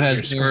THQ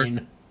has more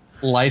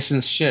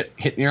licensed shit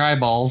hitting your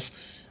eyeballs.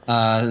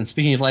 And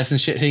speaking of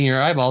licensed shit hitting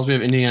your eyeballs, we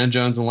have Indiana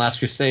Jones and the Last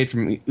Crusade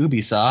from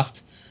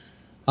Ubisoft,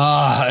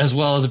 as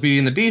well as a Beauty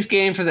and the Beast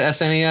game for the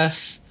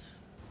SNES,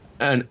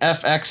 an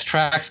FX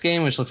Tracks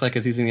game, which looks like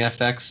it's using the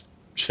FX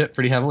chip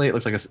pretty heavily. It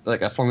looks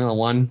like a Formula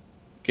One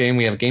game.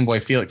 We have Game Boy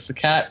Felix the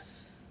Cat,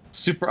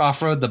 Super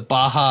Off-Road, the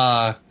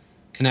Baja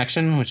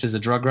Connection, which is a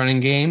drug running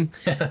game.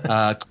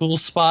 Cool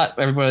Spot,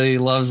 everybody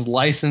loves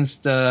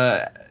licensed.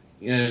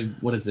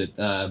 What is it?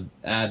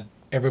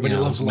 Everybody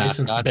loves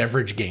licensed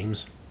beverage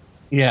games.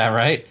 Yeah,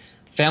 right.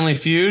 Family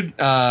Feud,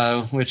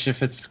 which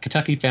if it's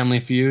Kentucky Family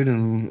Feud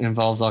and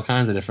involves all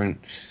kinds of different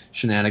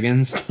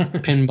shenanigans.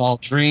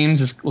 Pinball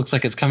Dreams looks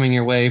like it's coming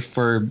your way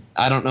for,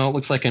 I don't know, it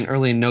looks like an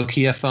early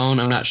Nokia phone.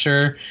 I'm not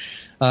sure.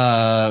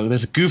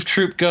 There's a Goof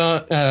Troop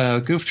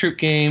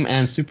game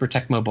and Super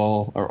Tecmo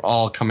Bowl are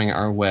all coming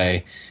our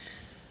way.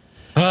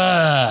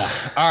 All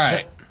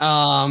right.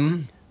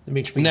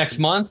 Next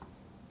month.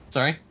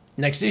 Sorry.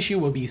 Next issue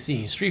will be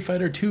seeing Street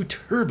Fighter 2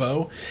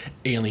 Turbo,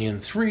 Alien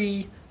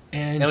 3,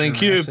 and Alien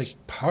Jurassic Cubes.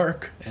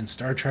 Park, and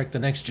Star Trek The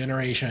Next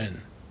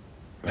Generation.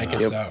 Make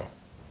it so.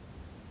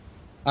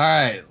 All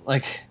right.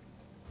 Like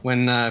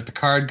when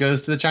Picard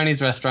goes to the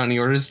Chinese restaurant and he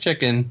orders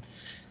chicken,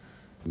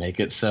 make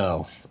it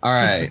so. All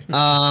right.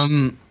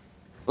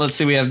 Let's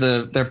see. We have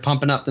they're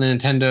pumping up the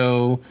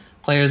Nintendo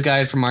Player's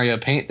Guide for Mario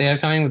Paint they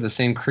have coming with the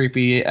same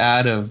creepy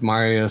ad of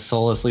Mario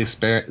soullessly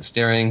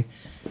staring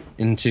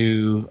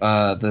into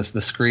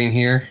the screen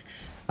here.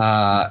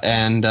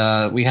 And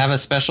we have a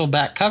special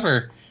back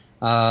cover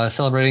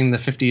celebrating the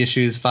 50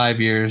 issues,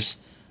 5 years.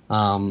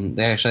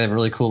 They actually have a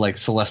really cool like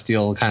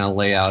celestial kind of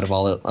layout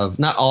of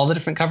not all the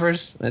different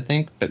covers, I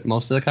think, but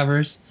most of the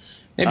covers.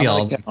 Maybe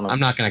all of them. I'm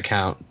not going to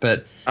count,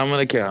 but I'm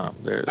going to count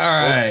them. There's all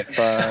right.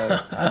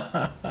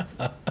 5.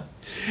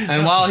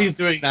 And while he's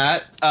doing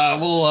that,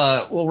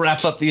 we'll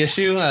wrap up the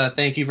issue.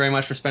 Thank you very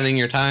much for spending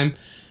your time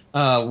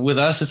with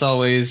us. It's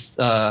always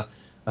a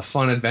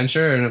fun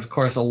adventure, and of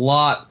course, a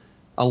lot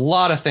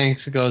of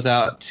thanks goes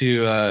out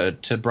to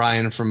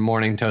Brian from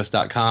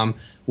MorningToast.com.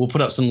 We'll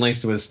put up some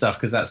links to his stuff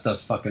because that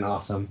stuff's fucking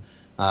awesome,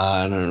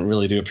 and I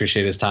really do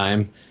appreciate his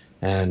time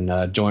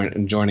and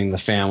joining the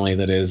family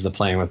that is the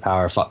Playing with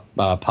Power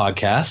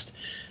podcast.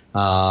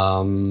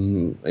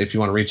 If you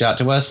want to reach out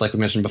to us, like we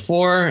mentioned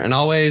before, and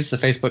always, the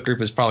Facebook group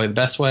is probably the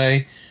best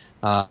way.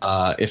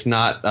 If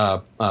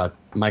not,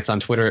 Mike's on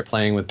Twitter at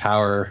Playing with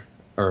Power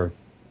or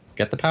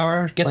Get the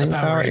Power. Get the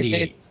Power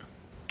 88.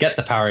 Get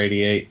the Power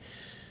 88.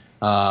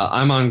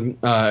 I'm on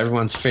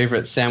everyone's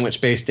favorite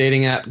sandwich-based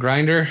dating app,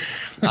 Grindr.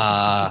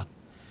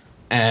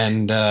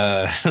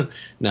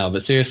 No,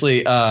 but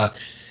seriously,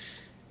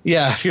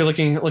 yeah, if you're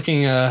looking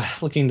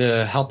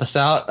to help us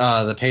out,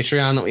 the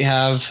Patreon that we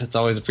have, it's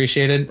always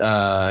appreciated.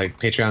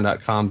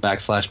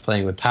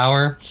 Patreon.com/Playing with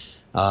Power.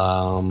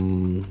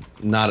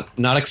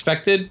 Not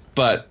expected,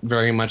 but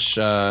very much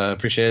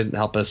appreciated.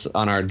 Help us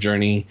on our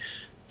journey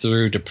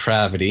through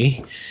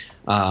depravity.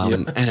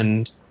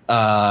 And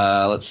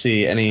let's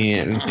see,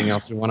 anything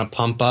else we want to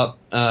pump up?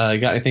 You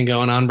got anything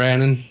going on,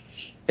 Brandon?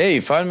 Hey,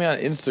 find me on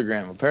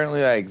Instagram.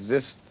 Apparently I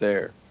exist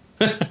there.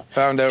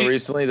 Found out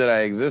recently that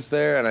I exist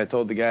there, and I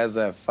told the guys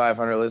that I have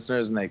 500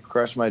 listeners, and they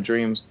crushed my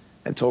dreams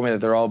and told me that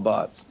they're all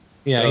bots.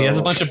 Yeah, he has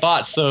a bunch of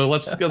bots, so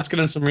let's get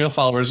him some real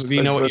followers. Do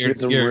you know what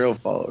your real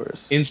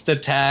followers?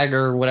 Insta tag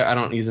or whatever? I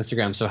don't use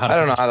Instagram, so I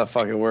don't know how the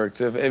fuck it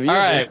works. If you all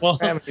right, well,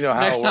 you know how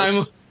next it works.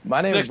 time.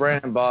 My name is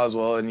Brandon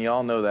Boswell, and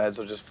y'all know that,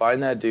 so just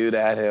find that dude,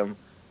 add him.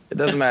 It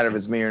doesn't matter if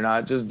it's me or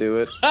not, just do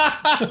it. All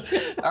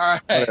right.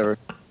 Whatever.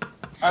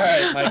 All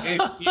right, Mike.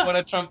 You want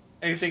to trump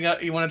anything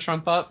up? You want to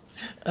trump up?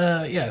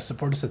 Yeah,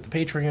 support us at the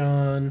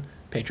Patreon,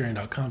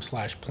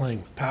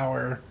 patreon.com/Playing with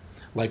Power.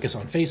 Like us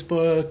on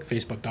Facebook,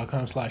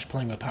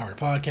 facebook.com/Playing with Power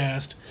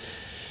podcast.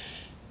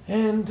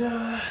 And,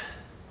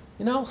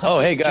 help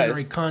us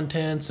generate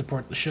content,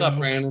 support the show. What's up,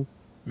 Brandon?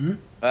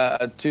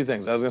 Two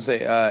things. I was going to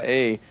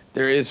say,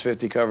 there is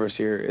 50 covers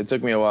here. It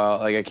took me a while.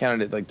 Like, I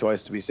counted it like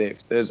twice to be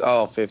safe. There's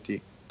all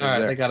 50. All right,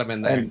 they got them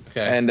in there.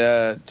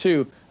 And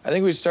two, I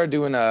think we should start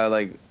doing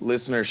like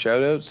listener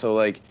shout outs. So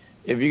like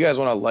if you guys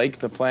want to like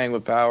the Playing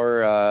with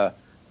Power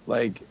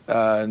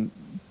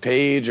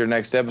page or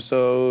next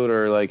episode,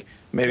 or like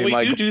maybe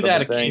we do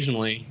that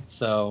occasionally.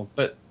 So,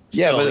 but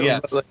still,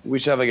 yes. But we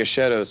should have like a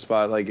shout out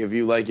spot. Like if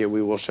you like it,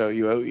 we will shout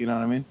you out. You know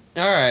what I mean?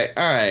 All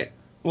right.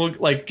 We'll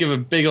like give a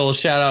big old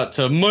shout out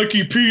to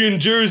Mikey P in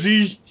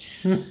Jersey.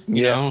 You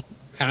know,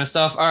 kind of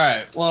stuff. All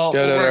right. Well,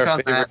 shout we'll out work our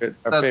on favorite, that.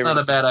 our That's favorite,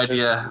 not a bad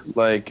idea.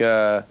 Like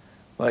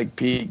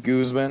Pete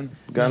Gunsman.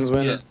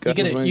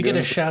 You get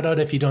a shout out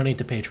if you donate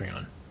to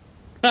Patreon.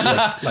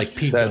 like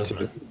Pete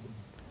Gunsman.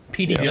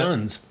 Petey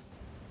Guns.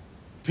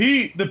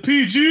 Pete the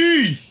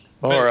PG.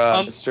 Or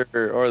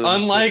Mr. Or the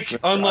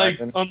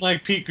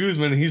unlike Pete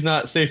Guzman, he's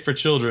not safe for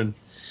children.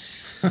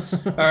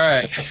 All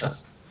right.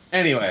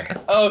 Anyway,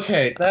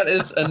 okay, that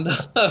is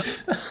enough.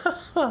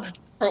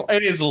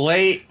 It is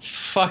late.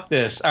 Fuck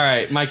this. All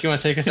right, Mike, you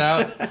want to take us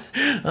out?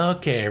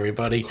 Okay,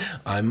 everybody.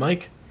 I'm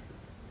Mike.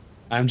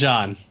 I'm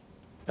John.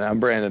 And I'm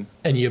Brandon.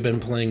 And you've been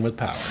playing with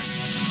power.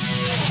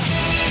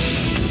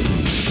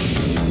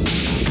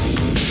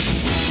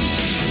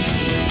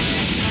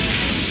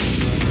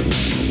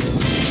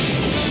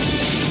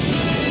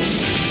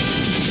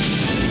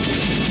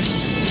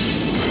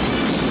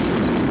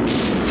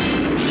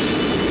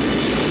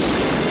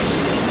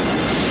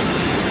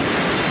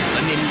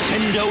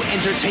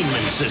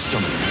 Entertainment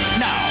system.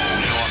 Now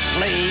you're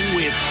playing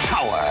with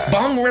power.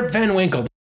 Bong Rip Van Winkle.